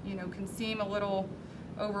 you know, can seem a little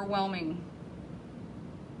overwhelming.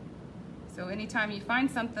 So anytime you find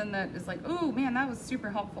something that is like, oh man, that was super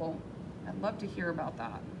helpful, I'd love to hear about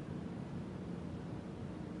that.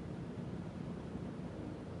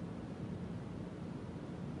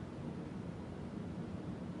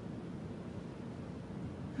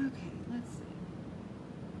 Okay, let's see.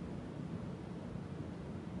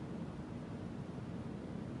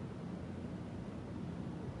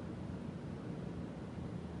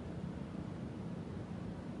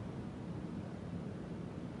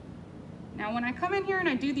 Now when I come in here and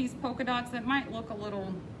I do these polka dots, it might look a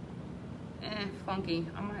little funky.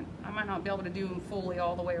 I might not be able to do them fully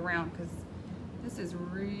all the way around because this is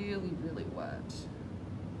really, really wet.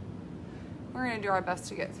 We're gonna do our best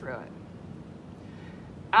to get through it.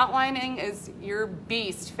 Outlining is your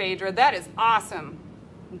beast, Phaedra. That is awesome.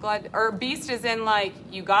 I'm glad, or beast is in like,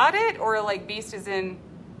 you got it, or like beast is in,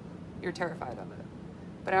 you're terrified of it.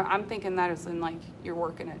 But I'm thinking that is in like, you're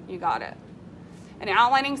working it, you got it. And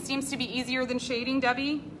outlining seems to be easier than shading,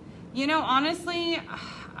 Debbie. You know, honestly,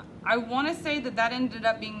 I want to say that ended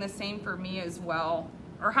up being the same for me as well,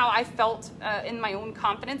 or how I felt in my own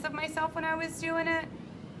confidence of myself when I was doing it.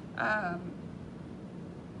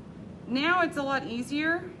 Now it's a lot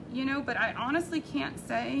easier, you know, but I honestly can't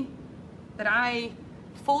say that I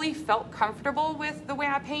fully felt comfortable with the way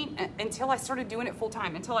I paint until I started doing it full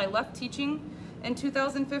time, until I left teaching in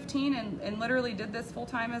 2015 and literally did this full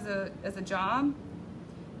time as a job.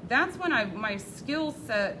 That's when my skill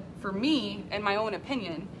set for me, in my own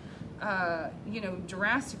opinion, you know,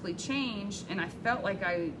 drastically changed, and I felt like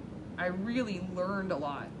I really learned a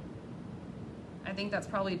lot. I think that's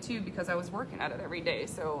probably too because I was working at it every day.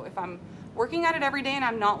 So if I'm working at it every day and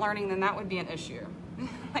I'm not learning, then that would be an issue.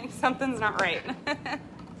 Like something's not right.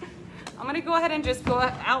 I'm gonna go ahead and just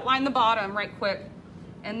outline the bottom right quick,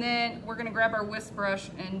 and then we're gonna grab our whisk brush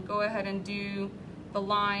and go ahead and do the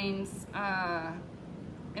lines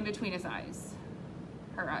in between his eyes,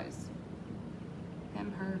 her eyes,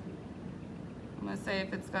 him, her. I'm gonna say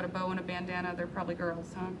if it's got a bow and a bandana, they're probably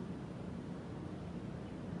girls, huh?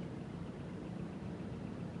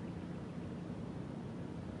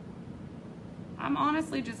 I'm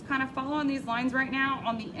honestly just kind of following these lines right now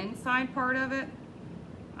on the inside part of it.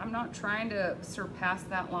 I'm not trying to surpass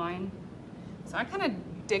that line. So I kind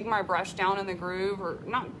of dig my brush down in the groove, or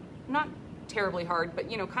not terribly hard, but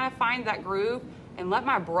you know, kind of find that groove and let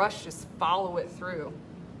my brush just follow it through.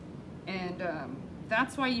 And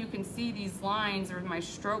that's why you can see these lines, or my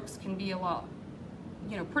strokes can be a lot,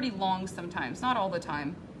 you know, pretty long sometimes, not all the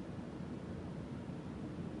time.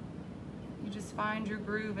 You just find your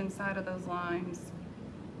groove inside of those lines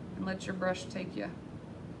and let your brush take you.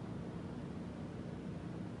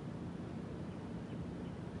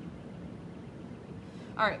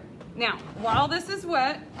 All right, now, while this is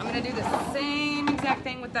wet, I'm gonna do the same exact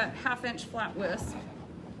thing with that 1/2 inch flat wisp.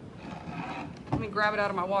 Let me grab it out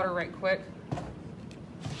of my water right quick.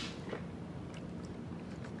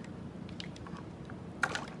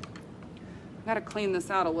 Gotta clean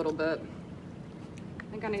this out a little bit.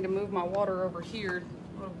 I think I need to move my water over here,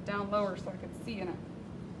 a little down lower so I can see in it.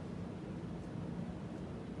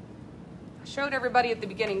 I showed everybody at the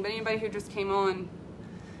beginning, but anybody who just came on,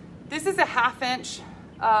 this is a 1/2 inch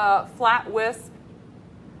flat wisp.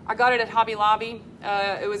 I got it at Hobby Lobby.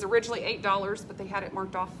 It was originally $8, but they had it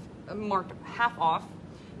marked half off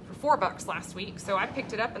for $4 last week. So I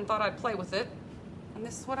picked it up and thought I'd play with it, and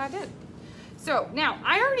this is what I did. So now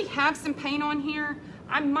I already have some paint on here.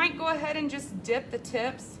 I might go ahead and just dip the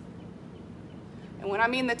tips. And when I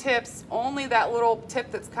mean the tips, only that little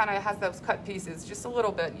tip that's kind of has those cut pieces, just a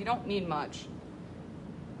little bit. You don't need much.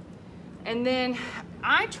 And then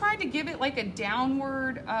I tried to give it like a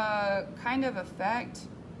downward kind of effect.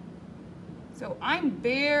 So I'm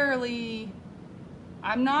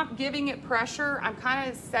not giving it pressure. I'm kind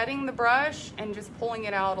of setting the brush and just pulling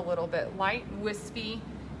it out a little bit. Light, wispy,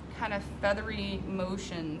 kind of feathery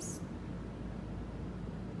motions.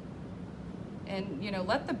 And, you know,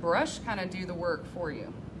 let the brush kind of do the work for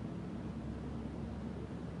you.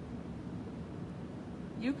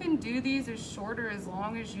 You can do these as short or as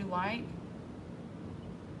long as you like.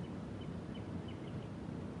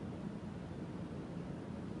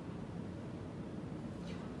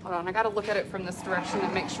 Hold on, I gotta look at it from this direction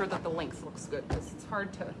and make sure that the length looks good, because it's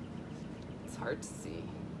hard to see.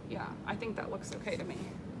 Yeah, I think that looks okay to me.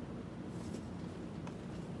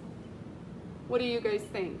 What do you guys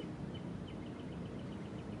think?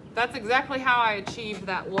 That's exactly how I achieved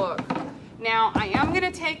that look. Now, I am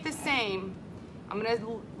gonna take the same, I'm gonna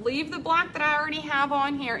leave the black that I already have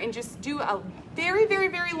on here and just do a very, very,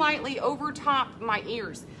 very lightly over top my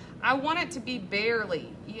ears. I want it to be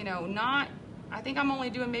barely, you know, not, I think I'm only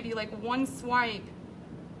doing maybe like one swipe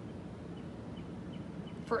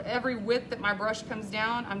for every width that my brush comes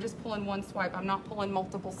down. I'm just pulling one swipe. I'm not pulling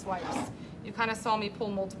multiple swipes. You kind of saw me pull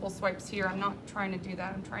multiple swipes here. I'm not trying to do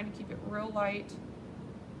that. I'm trying to keep it real light.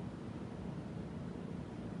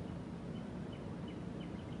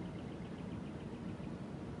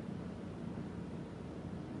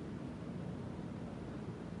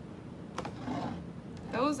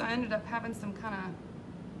 Those, I ended up having some kind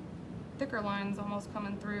of thicker lines almost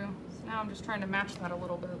coming through. So now I'm just trying to match that a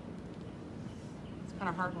little bit. It's kind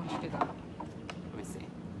of hard once you do that. Let me see.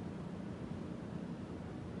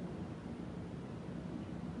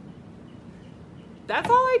 That's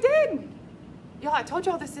all I did. Y'all, I told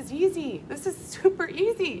y'all this is easy. This is super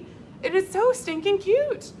easy. It is so stinking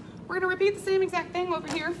cute. We're gonna repeat the same exact thing over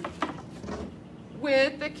here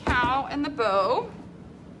with the cow and the bow.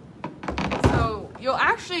 So you're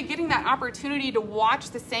actually getting that opportunity to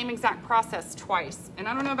watch the same exact process twice. And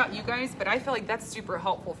I don't know about you guys, but I feel like that's super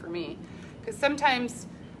helpful for me. Because sometimes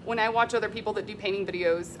when I watch other people that do painting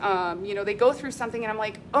videos, you know, they go through something and I'm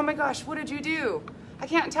like, oh my gosh, what did you do? I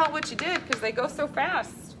can't tell what you did because they go so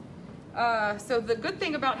fast. So the good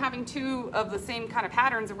thing about having two of the same kind of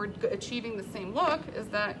patterns and we're achieving the same look is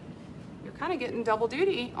that you're kind of getting double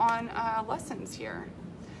duty on lessons here.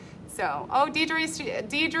 So, oh,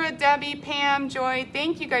 Deidre, Debbie, Pam, Joy,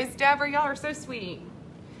 thank you guys. Deborah, y'all are so sweet.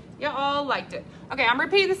 Y'all all liked it. Okay, I'm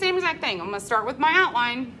repeating the same exact thing. I'm gonna start with my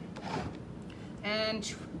outline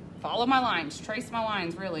and follow my lines, trace my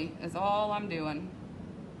lines really is all I'm doing.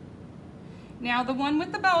 Now the one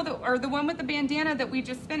with the bow, or the one with the bandana that we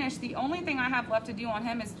just finished, the only thing I have left to do on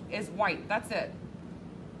him is white, that's it.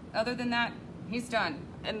 Other than that, he's done.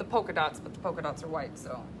 And the polka dots, but the polka dots are white,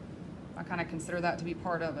 so I kind of consider that to be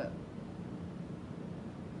part of it.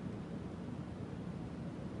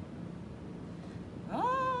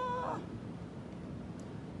 Ah.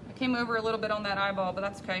 I came over a little bit on that eyeball, but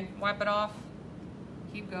that's okay. Wipe it off,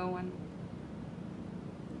 keep going.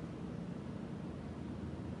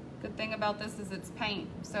 Good thing about this is it's paint,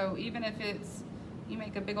 so even if you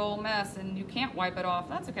make a big old mess and you can't wipe it off,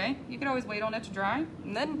 that's okay. You can always wait on it to dry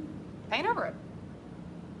and then paint over it.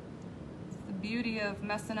 It's the beauty of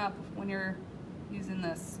messing up when you're using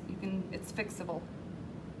this. It's fixable.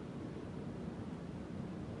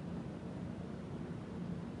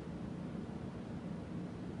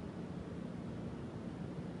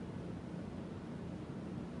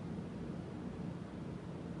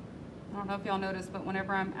 I don't know if y'all noticed, but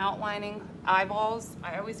whenever I'm outlining eyeballs,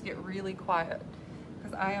 I always get really quiet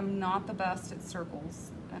because I am not the best at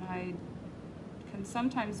circles and I can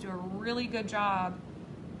sometimes do a really good job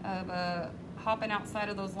of hopping outside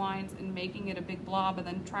of those lines and making it a big blob, and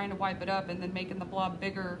then trying to wipe it up and then making the blob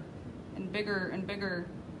bigger and bigger and bigger.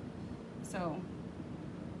 So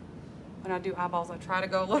when I do eyeballs, I try to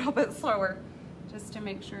go a little bit slower just to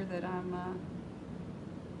make sure that I'm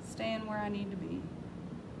staying where I need to be.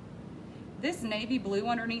 This navy blue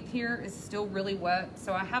underneath here is still really wet,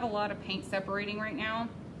 so I have a lot of paint separating right now.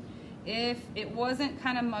 If it wasn't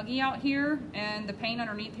kind of muggy out here and the paint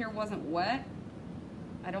underneath here wasn't wet,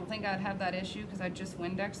 I don't think I'd have that issue because I just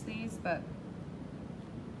Windexed these, but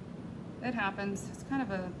it happens. It's kind of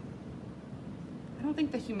a, I don't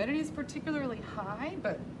think the humidity is particularly high,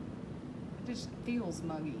 but it just feels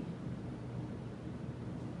muggy.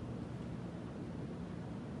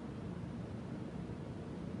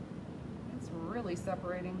 Really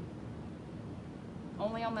separating.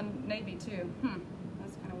 Only on the navy too.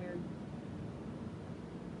 That's kind of weird.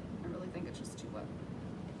 I really think it's just too wet.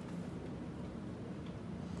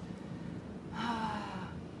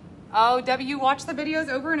 Oh, Debbie, you watch the videos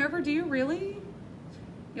over and over? Do you really?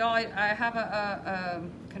 Y'all, I have a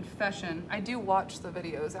confession. I do watch the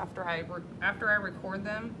videos after I record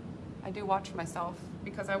them. I do watch myself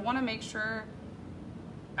because I want to make sure.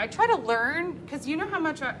 I try to learn, because you know how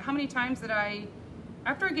many times that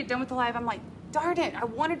after I get done with the live, I'm like, darn it, I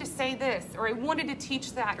wanted to say this, or I wanted to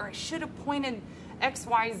teach that, or I should have pointed X,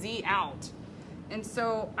 Y, Z out. And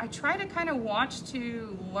so I try to kind of watch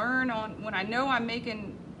to learn on when I know I'm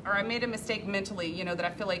making, or I made a mistake mentally, you know, that I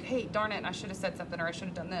feel like, hey, darn it, I should have said something, or I should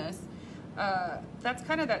have done this. That's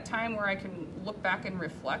kind of that time where I can look back and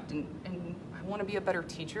reflect, and I want to be a better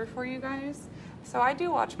teacher for you guys. So I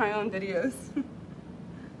do watch my own videos.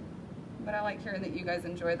 But I like hearing that you guys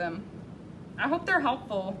enjoy them. I hope they're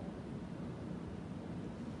helpful.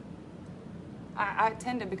 I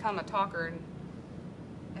tend to become a talker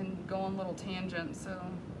and go on little tangents, so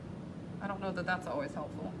I don't know that that's always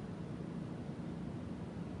helpful.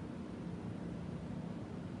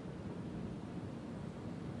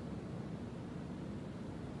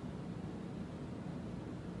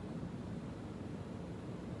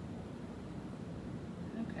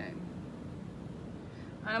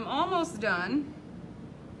 I'm almost done.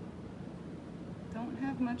 Don't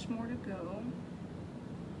have much more to go.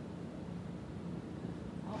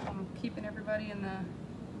 Oh, I'm keeping everybody in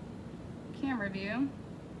the camera view.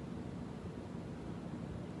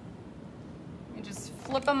 And just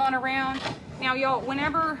flip them on around. Now, y'all,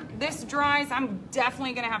 whenever this dries, I'm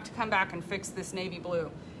definitely gonna have to come back and fix this navy blue.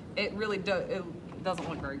 It really doesn't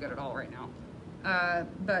look very good at all right now.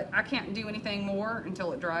 But I can't do anything more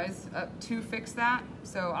until it dries up to fix that.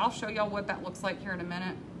 So I'll show y'all what that looks like here in a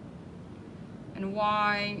minute, and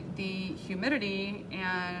why the humidity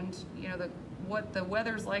and, you know, what the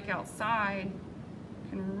weather's like outside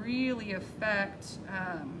can really affect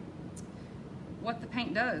what the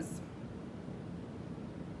paint does.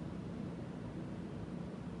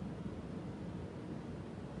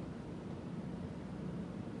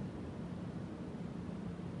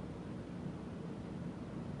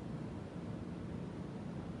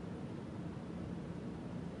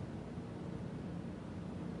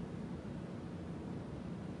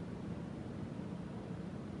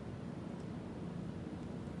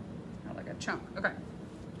 Chunk. Okay.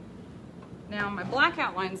 Now my black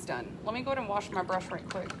outline's done. Let me go ahead and wash my brush right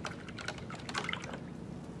quick.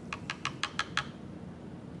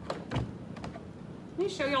 Let me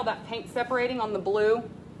show y'all that paint separating on the blue.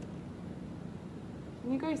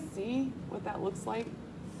 Can you guys see what that looks like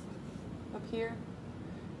up here?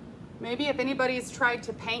 Maybe if anybody's tried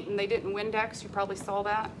to paint and they didn't Windex, you probably saw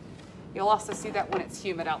that. You'll also see that when it's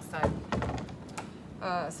humid outside.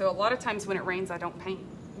 So a lot of times when it rains, I don't paint,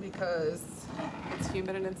 because it's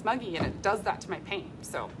humid and it's muggy, and it does that to my paint.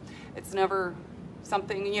 So it's never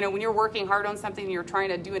something, you know, when you're working hard on something and you're trying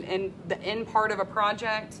to do the end part of a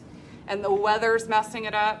project and the weather's messing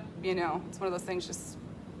it up, you know, it's one of those things, just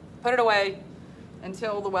put it away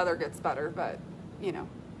until the weather gets better. But, you know,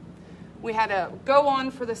 we had to go on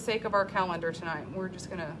for the sake of our calendar tonight. We're just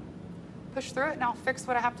gonna push through it, and I'll fix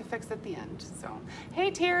what I have to fix at the end. So, hey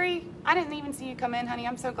Terry, I didn't even see you come in, honey.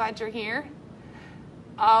 I'm so glad you're here.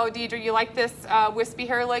 Oh, Deidre, you like this wispy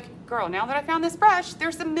hair look? Girl, now that I found this brush,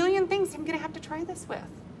 there's a million things I'm gonna have to try this with.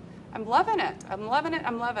 I'm loving it. I'm loving it.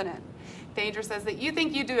 I'm loving it. Phaedra says that you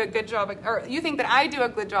think you do a good job, or you think that I do a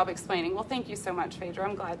good job explaining. Well, thank you so much, Phaedra.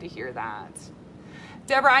 I'm glad to hear that.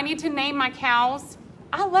 Deborah, I need to name my cows.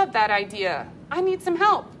 I love that idea. I need some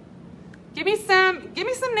help. Give me some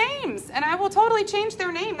names, and I will totally change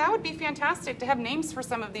their name. That would be fantastic to have names for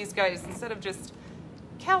some of these guys instead of just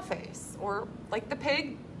cow face, or like the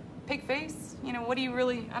pig face. You know, what do you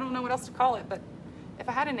really, I don't know what else to call it, but If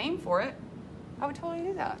I had a name for it, I would totally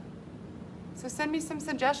do that. So send me some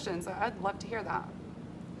suggestions. I'd love to hear that.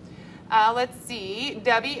 Let's see,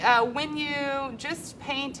 Debbie, when you just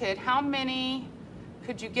painted, how many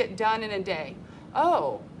could you get done in a day?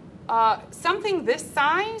 Oh, something this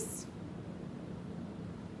size?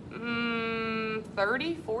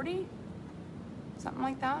 30, 40? Something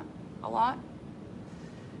like that, a lot.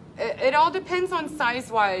 It all depends on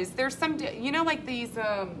size-wise. There's some, you know, like these,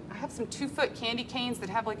 I have some 2-foot candy canes that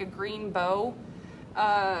have like a green bow.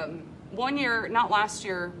 One year, not last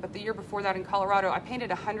year, but the year before that in Colorado, I painted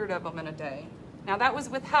 100 of them in a day. Now that was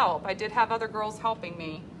with help. I did have other girls helping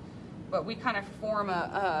me, but we kind of form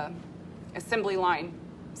a assembly line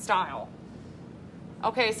style.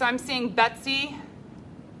 Okay, so I'm seeing Betsy.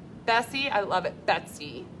 Bessie, I love it.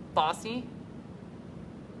 Betsy. Bossy.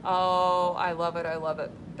 Oh, I love it, I love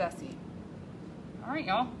it. Bessie. All right,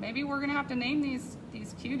 y'all. Maybe we're gonna have to name these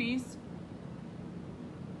cuties.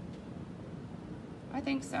 I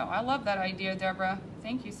think so. I love that idea, Deborah.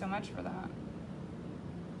 Thank you so much for that.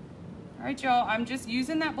 All right, y'all. I'm just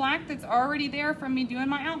using that black that's already there from me doing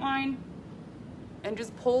my outline and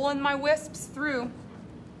just pulling my wisps through.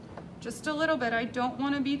 Just a little bit. I don't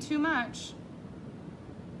want to be too much.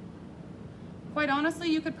 Quite honestly,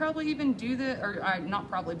 you could probably even do the, or not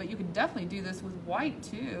probably, but you could definitely do this with white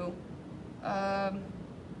too.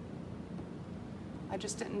 I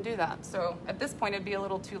just didn't do that. So at this point, it'd be a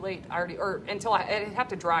little too late already, or until it'd have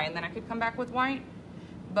to dry and then I could come back with white.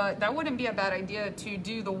 But that wouldn't be a bad idea to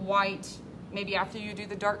do the white maybe after you do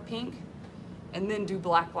the dark pink and then do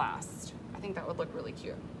black last. I think that would look really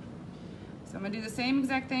cute. So I'm gonna do the same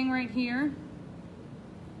exact thing right here.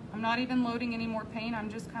 I'm not even loading any more paint. I'm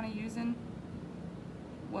just kind of using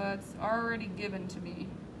what's already given to me.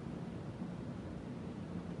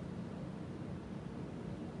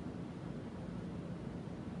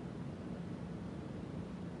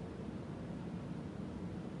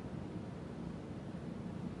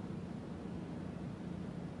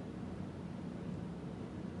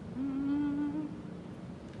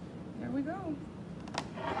 There we go.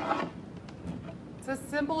 It's as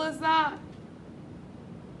simple as that.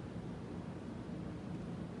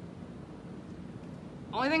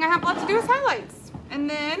 Only thing I have left to do is highlights. And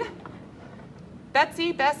then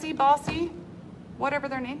Betsy, Bessie, Bossy, whatever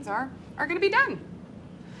their names are gonna be done.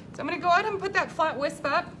 So I'm gonna go ahead and put that flat wisp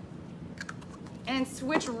up and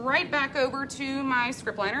switch right back over to my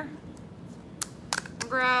script liner.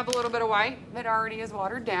 Grab a little bit of white that already is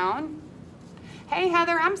watered down. Hey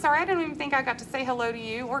Heather, I'm sorry, I don't even think I got to say hello to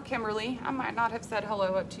you, or Kimberly. I might not have said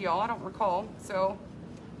hello up to y'all, I don't recall. So,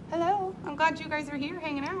 hello, I'm glad you guys are here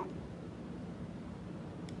hanging out.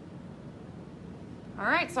 All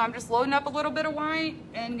right, so I'm just loading up a little bit of white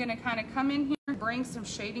and gonna kind of come in here, bring some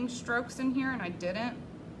shading strokes in here, and I didn't.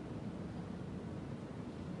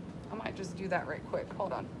 I might just do that right quick,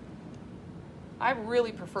 hold on. I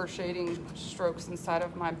really prefer shading strokes inside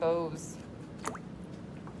of my bows.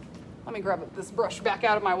 Let me grab this brush back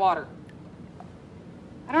out of my water.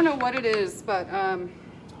 I don't know what it is, but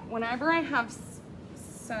whenever I have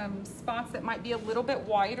some spots that might be a little bit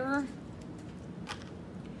wider,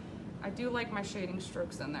 I do like my shading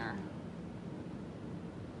strokes in there.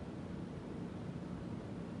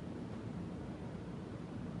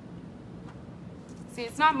 See,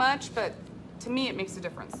 it's not much, but to me it makes a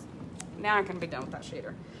difference. Now I can be done with that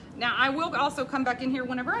shader. Now I will also come back in here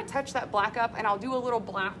whenever I touch that black up, and I'll do a little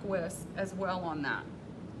black wisp as well on that.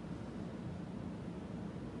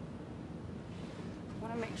 I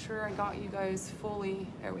want to make sure I got you guys fully,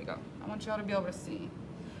 there we go. I want y'all to be able to see.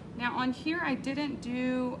 Now on here I didn't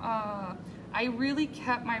do, I really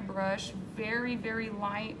kept my brush very, very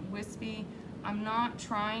light, wispy. I'm not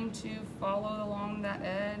trying to follow along that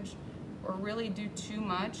edge or really do too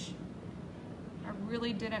much. I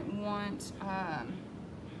really didn't want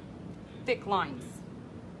thick lines.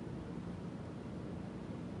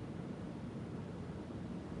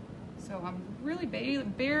 So I'm really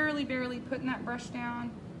barely putting that brush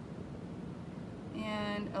down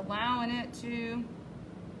and allowing it to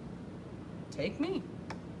take me.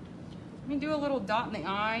 Let me do a little dot in the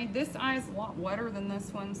eye. This eye is a lot wetter than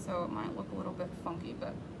this one, so it might look a little bit funky,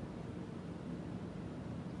 but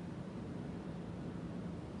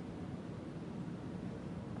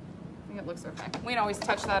I think it looks okay. We can always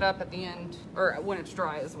touch that up at the end, or when it's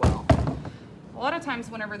dry as well. A lot of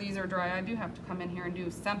times whenever these are dry, I do have to come in here and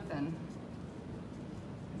do something,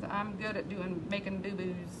 because I'm good at making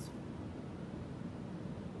boo-boos.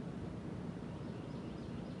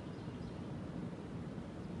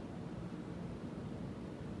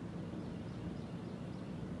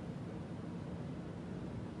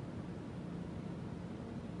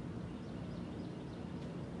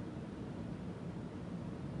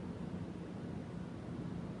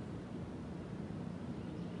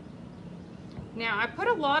 Now, I put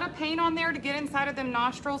a lot of paint on there to get inside of them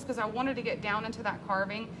nostrils because I wanted to get down into that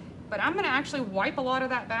carving, but I'm gonna actually wipe a lot of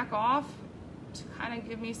that back off to kind of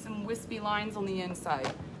give me some wispy lines on the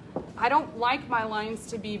inside. I don't like my lines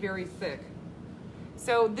to be very thick.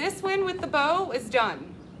 So this one with the bow is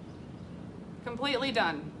done. Completely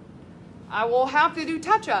done. I will have to do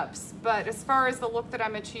touch-ups, but as far as the look that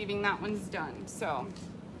I'm achieving, that one's done. So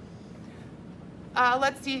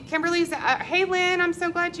let's see, Kimberly's, hey Lynn, I'm so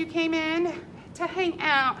glad you came in to hang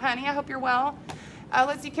out, honey. I hope you're well.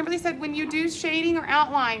 Let's see, Kimberly said, when you do shading or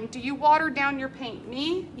outline, do you water down your paint?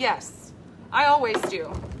 Me? Yes, I always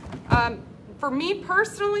do. For me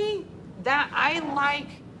personally, that I like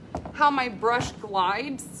how my brush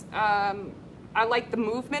glides. I like the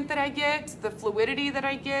movement that I get, the fluidity that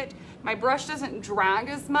I get. My brush doesn't drag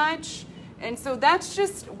as much. And so that's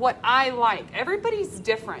just what I like. Everybody's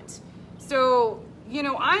different. So, you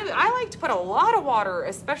know, I like to put a lot of water,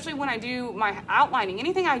 especially when I do my outlining.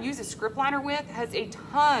 Anything I use a script liner with has a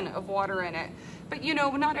ton of water in it. But you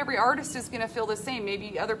know, not every artist is gonna feel the same.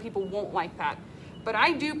 Maybe other people won't like that. But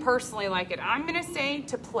I do personally like it. I'm gonna say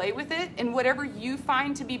to play with it, and whatever you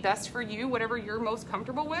find to be best for you, whatever you're most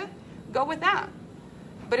comfortable with, go with that.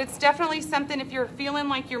 But it's definitely something, if you're feeling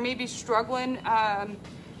like you're maybe struggling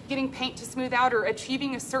getting paint to smooth out or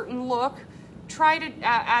achieving a certain look, try to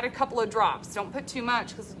add a couple of drops. Don't put too much,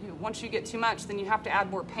 because once you get too much, then you have to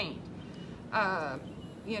add more paint.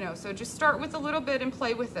 You know, so just start with a little bit and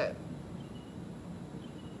play with it.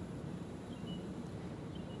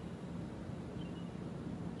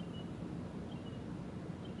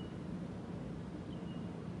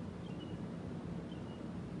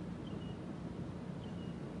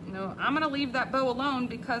 No, I'm gonna leave that bow alone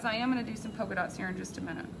because I am gonna do some polka dots here in just a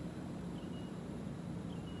minute.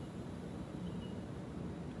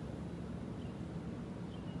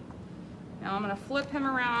 Now I'm gonna flip him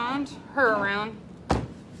around, her around,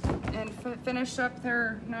 and finish up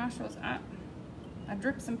their nostrils. I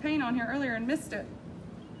dripped some paint on here earlier and missed it.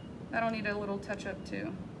 That'll need a little touch up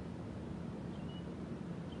too.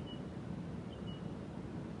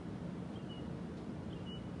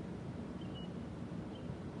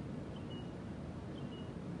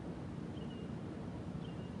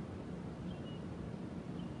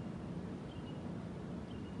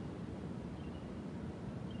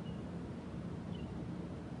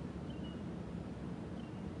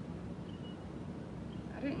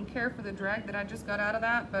 I didn't care for the drag that I just got out of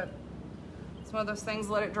that, but it's one of those things,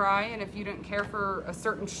 let it dry, and if you didn't care for a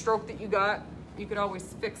certain stroke that you got, you could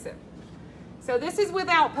always fix it. So this is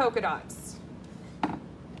without polka dots.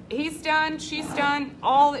 He's done, she's done,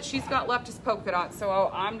 all that she's got left is polka dots.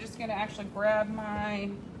 So I'm just gonna actually grab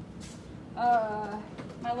my,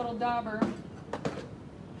 my little dauber.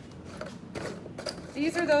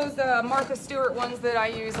 These are those Martha Stewart ones that I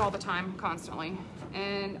use all the time, constantly.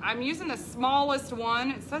 And I'm using the smallest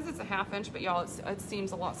one. It says it's a 1/2 inch, but y'all, it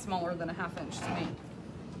seems a lot smaller than a 1/2 inch to me.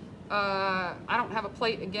 I don't have a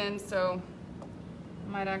plate again, so I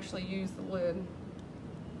might actually use the lid.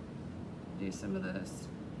 Do some of this.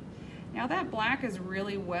 Now that black is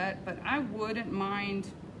really wet, but I wouldn't mind,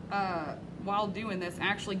 while doing this,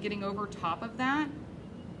 actually getting over top of that.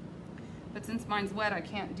 But since mine's wet, I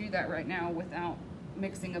can't do that right now without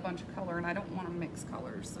mixing a bunch of color, and I don't want to mix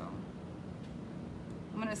colors, so.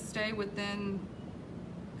 I'm gonna stay within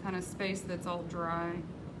kind of space that's all dry.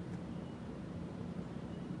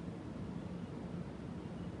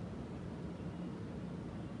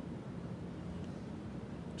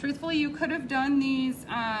 Truthfully, you could have done these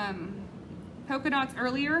polka dots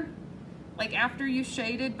earlier, like after you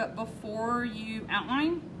shaded, but before you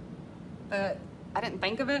outline. But I didn't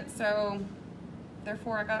think of it, so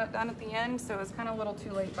therefore I got it done at the end, so it's kind of a little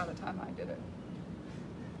too late by the time I did it.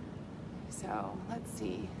 So let's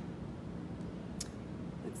see.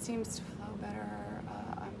 It seems to flow better.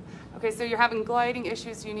 Okay, so you're having gliding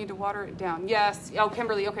issues. You need to water it down. Yes. Oh,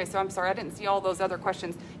 Kimberly. Okay, so I'm sorry. I didn't see all those other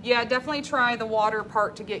questions. Yeah, definitely try the water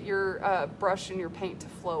part to get your brush and your paint to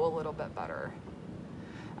flow a little bit better.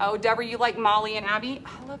 Oh, Deborah, you like Molly and Abby?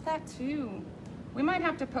 I love that too. We might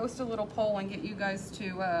have to post a little poll and get you guys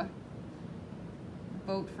to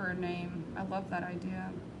vote for a name. I love that idea.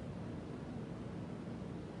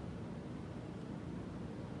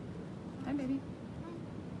 Hi, baby.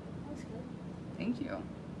 That's good. Thank you.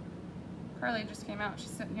 Carly just came out. She's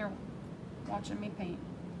sitting here watching me paint.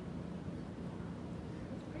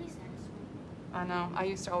 It's pretty satisfying. I know. I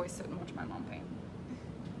used to always sit and watch my mom paint.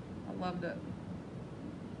 I loved it.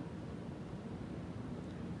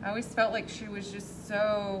 I always felt like she was just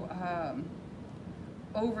so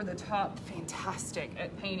over the top fantastic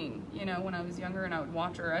at painting, you know, when I was younger and I would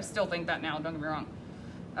watch her. I still think that now, don't get me wrong.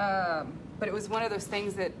 But it was one of those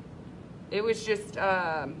things that it was just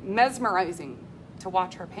mesmerizing to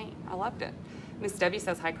watch her paint. I loved it. Miss Debbie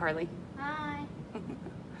says hi, Carly. Hi.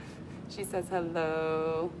 She says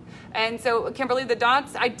hello. And so, Kimberly, the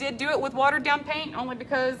dots, I did do it with watered down paint only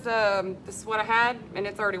because this is what I had and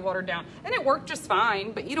it's already watered down. And it worked just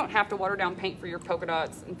fine, but you don't have to water down paint for your polka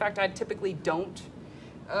dots. In fact, I typically don't.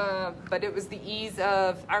 But it was the ease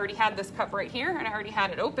of, I already had this cup right here and I already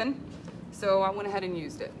had it open. So I went ahead and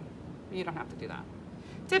used it. You don't have to do that.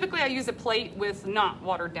 Typically I use a plate with not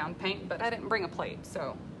watered down paint, but I didn't bring a plate.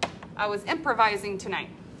 So I was improvising tonight.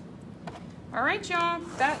 All right, y'all,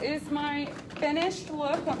 that is my finished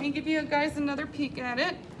look. Let me give you guys another peek at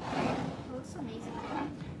it. It looks amazing.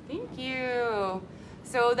 Thank you.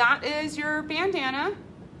 So that is your bandana.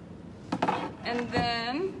 And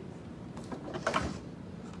then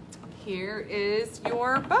here is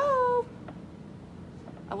your bow.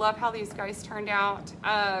 I love how these guys turned out.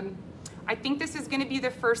 I think this is gonna be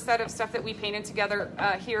the first set of stuff that we painted together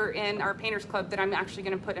here in our Painters Club that I'm actually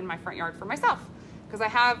gonna put in my front yard for myself. Because I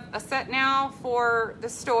have a set now for the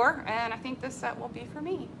store, and I think this set will be for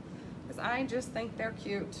me. Because I just think they're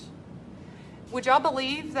cute. Would y'all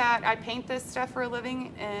believe that I paint this stuff for a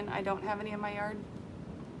living and I don't have any in my yard?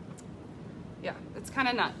 Yeah, it's kind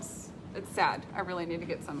of nuts. It's sad. I really need to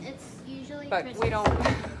get some. It's usually But Christmas. we don't,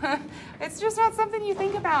 it's just not something you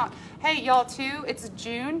think about. Hey, y'all too, it's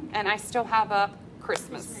June and I still have up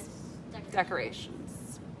Christmas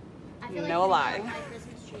decorations. I feel No like lie. my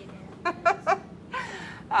Christmas tree again.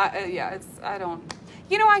 Yeah, I don't.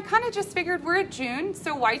 You know, I kind of just figured we're at June,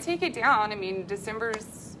 so why take it down? I mean,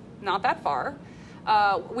 December's not that far.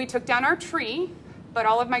 We took down our tree, but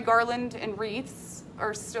all of my garland and wreaths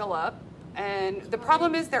are still up. And the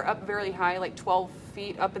problem is they're up very high, like 12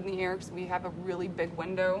 feet up in the air, because we have a really big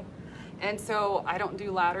window. And so I don't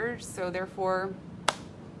do ladders, so therefore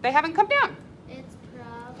they haven't come down. It's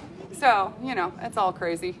probably. So, you know, it's all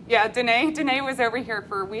crazy. Yeah, Danae was over here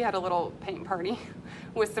we had a little paint party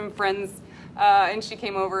with some friends, and she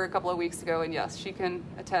came over a couple of weeks ago, and yes, she can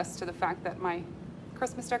attest to the fact that my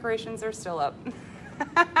Christmas decorations are still up.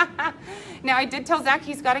 Now, I did tell Zach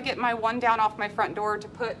he's got to get my one down off my front door to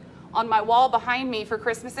put on my wall behind me for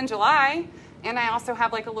Christmas in July, and I also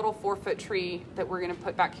have like a little 4-foot tree that we're going to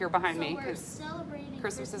put back here behind me. We're celebrating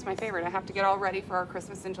Christmas is my favorite. I have to get all ready for our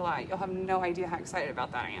Christmas in July. You'll have no idea how excited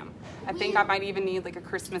about that I am. I think I might even need like a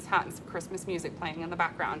Christmas hat and some Christmas music playing in the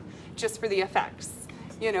background just for the effects,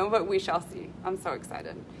 you know, but we shall see. I'm so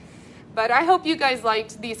excited. But I hope you guys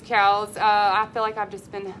liked these cows. I feel like I've just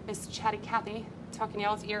been Miss Chatty Cathy talking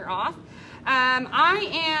y'all's ear off. I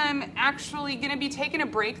am actually going to be taking a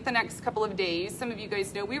break the next couple of days. Some of you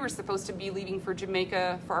guys know we were supposed to be leaving for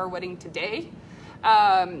Jamaica for our wedding today.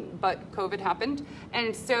 But COVID happened.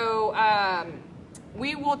 And so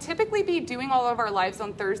we will typically be doing all of our lives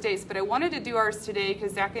on Thursdays, but I wanted to do ours today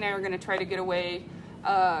because Zach and I are going to try to get away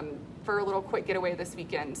for a little quick getaway this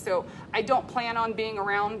weekend. So I don't plan on being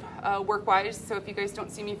around work-wise. So if you guys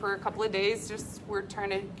don't see me for a couple of days, just we're trying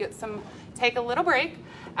to take a little break.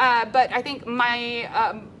 But I think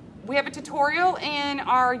we have a tutorial in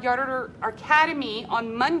our Yard Academy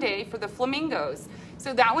on Monday for the flamingos.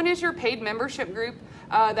 So that one is your paid membership group.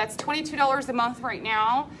 That's $22 a month right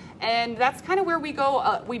now. And that's kind of where we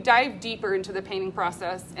go, we dive deeper into the painting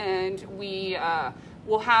process, and we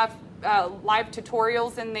will have live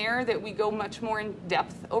tutorials in there that we go much more in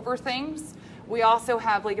depth over things. We also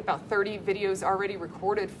have like about 30 videos already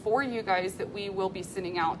recorded for you guys that we will be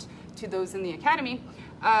sending out to those in the Academy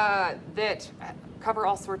that cover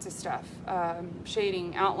all sorts of stuff,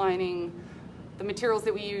 shading, outlining, the materials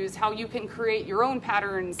that we use, how you can create your own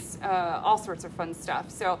patterns, all sorts of fun stuff.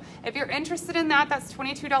 So if you're interested in that, that's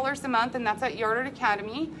 $22 a month, and that's at Yard Art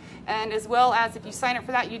Academy. And as well as if you sign up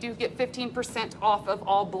for that, you do get 15% off of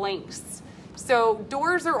all blanks. So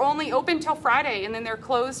doors are only open till Friday, and then they're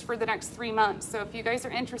closed for the next 3 months. So if you guys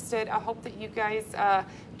are interested, I hope that you guys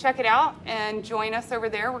check it out and join us over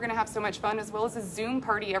there. We're gonna have so much fun, as well as a Zoom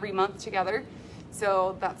party every month together.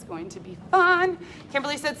 So that's going to be fun.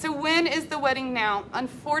 Kimberly said, so when is the wedding now?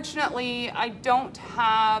 Unfortunately,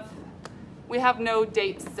 we have no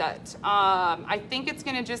date set. I think it's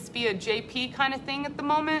gonna just be a JP kind of thing at the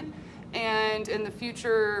moment. And in the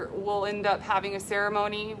future, we'll end up having a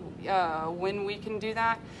ceremony when we can do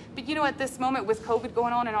that. But you know, at this moment with COVID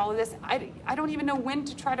going on and all of this, I don't even know when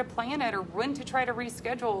to try to plan it or when to try to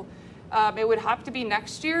reschedule. It would have to be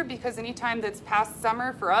next year, because anytime that's past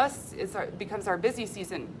summer for us becomes our busy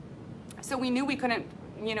season. So we knew we couldn't,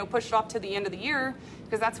 push it off to the end of the year,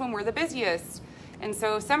 because that's when we're the busiest. And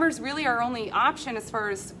so summer's really our only option as far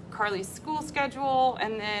as Carly's school schedule,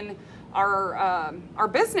 and then our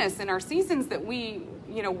business and our seasons that we,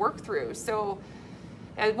 you know, work through. So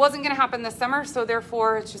it wasn't going to happen this summer, so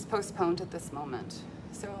therefore it's just postponed at this moment.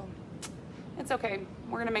 So it's okay.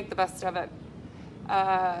 We're going to make the best of it.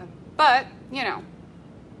 But, you know,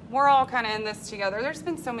 we're all kind of in this together. There's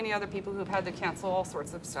been so many other people who've had to cancel all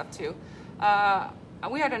sorts of stuff too.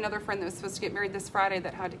 We had another friend that was supposed to get married this Friday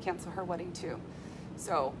that had to cancel her wedding too.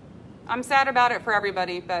 So I'm sad about it for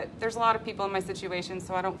everybody, but there's a lot of people in my situation,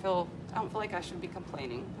 so I don't feel like I should be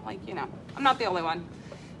complaining. Like, you know, I'm not the only one.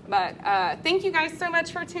 But thank you guys so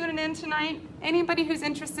much for tuning in tonight. Anybody who's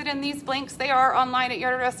interested in these blanks, they are online at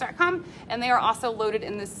yardardress.com, and they are also loaded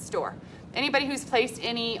in this store. Anybody who's placed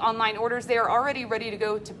any online orders, they are already ready to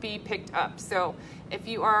go to be picked up. So if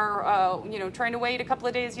you are, you know, trying to wait a couple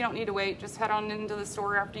of days, you don't need to wait. Just head on into the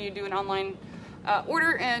store after you do an online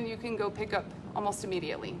order, and you can go pick up almost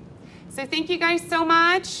immediately. So thank you guys so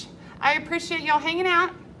much. I appreciate y'all hanging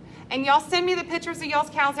out, and y'all send me the pictures of y'all's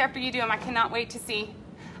cows after you do them. I cannot wait to see.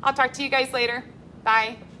 I'll talk to you guys later.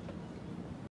 Bye.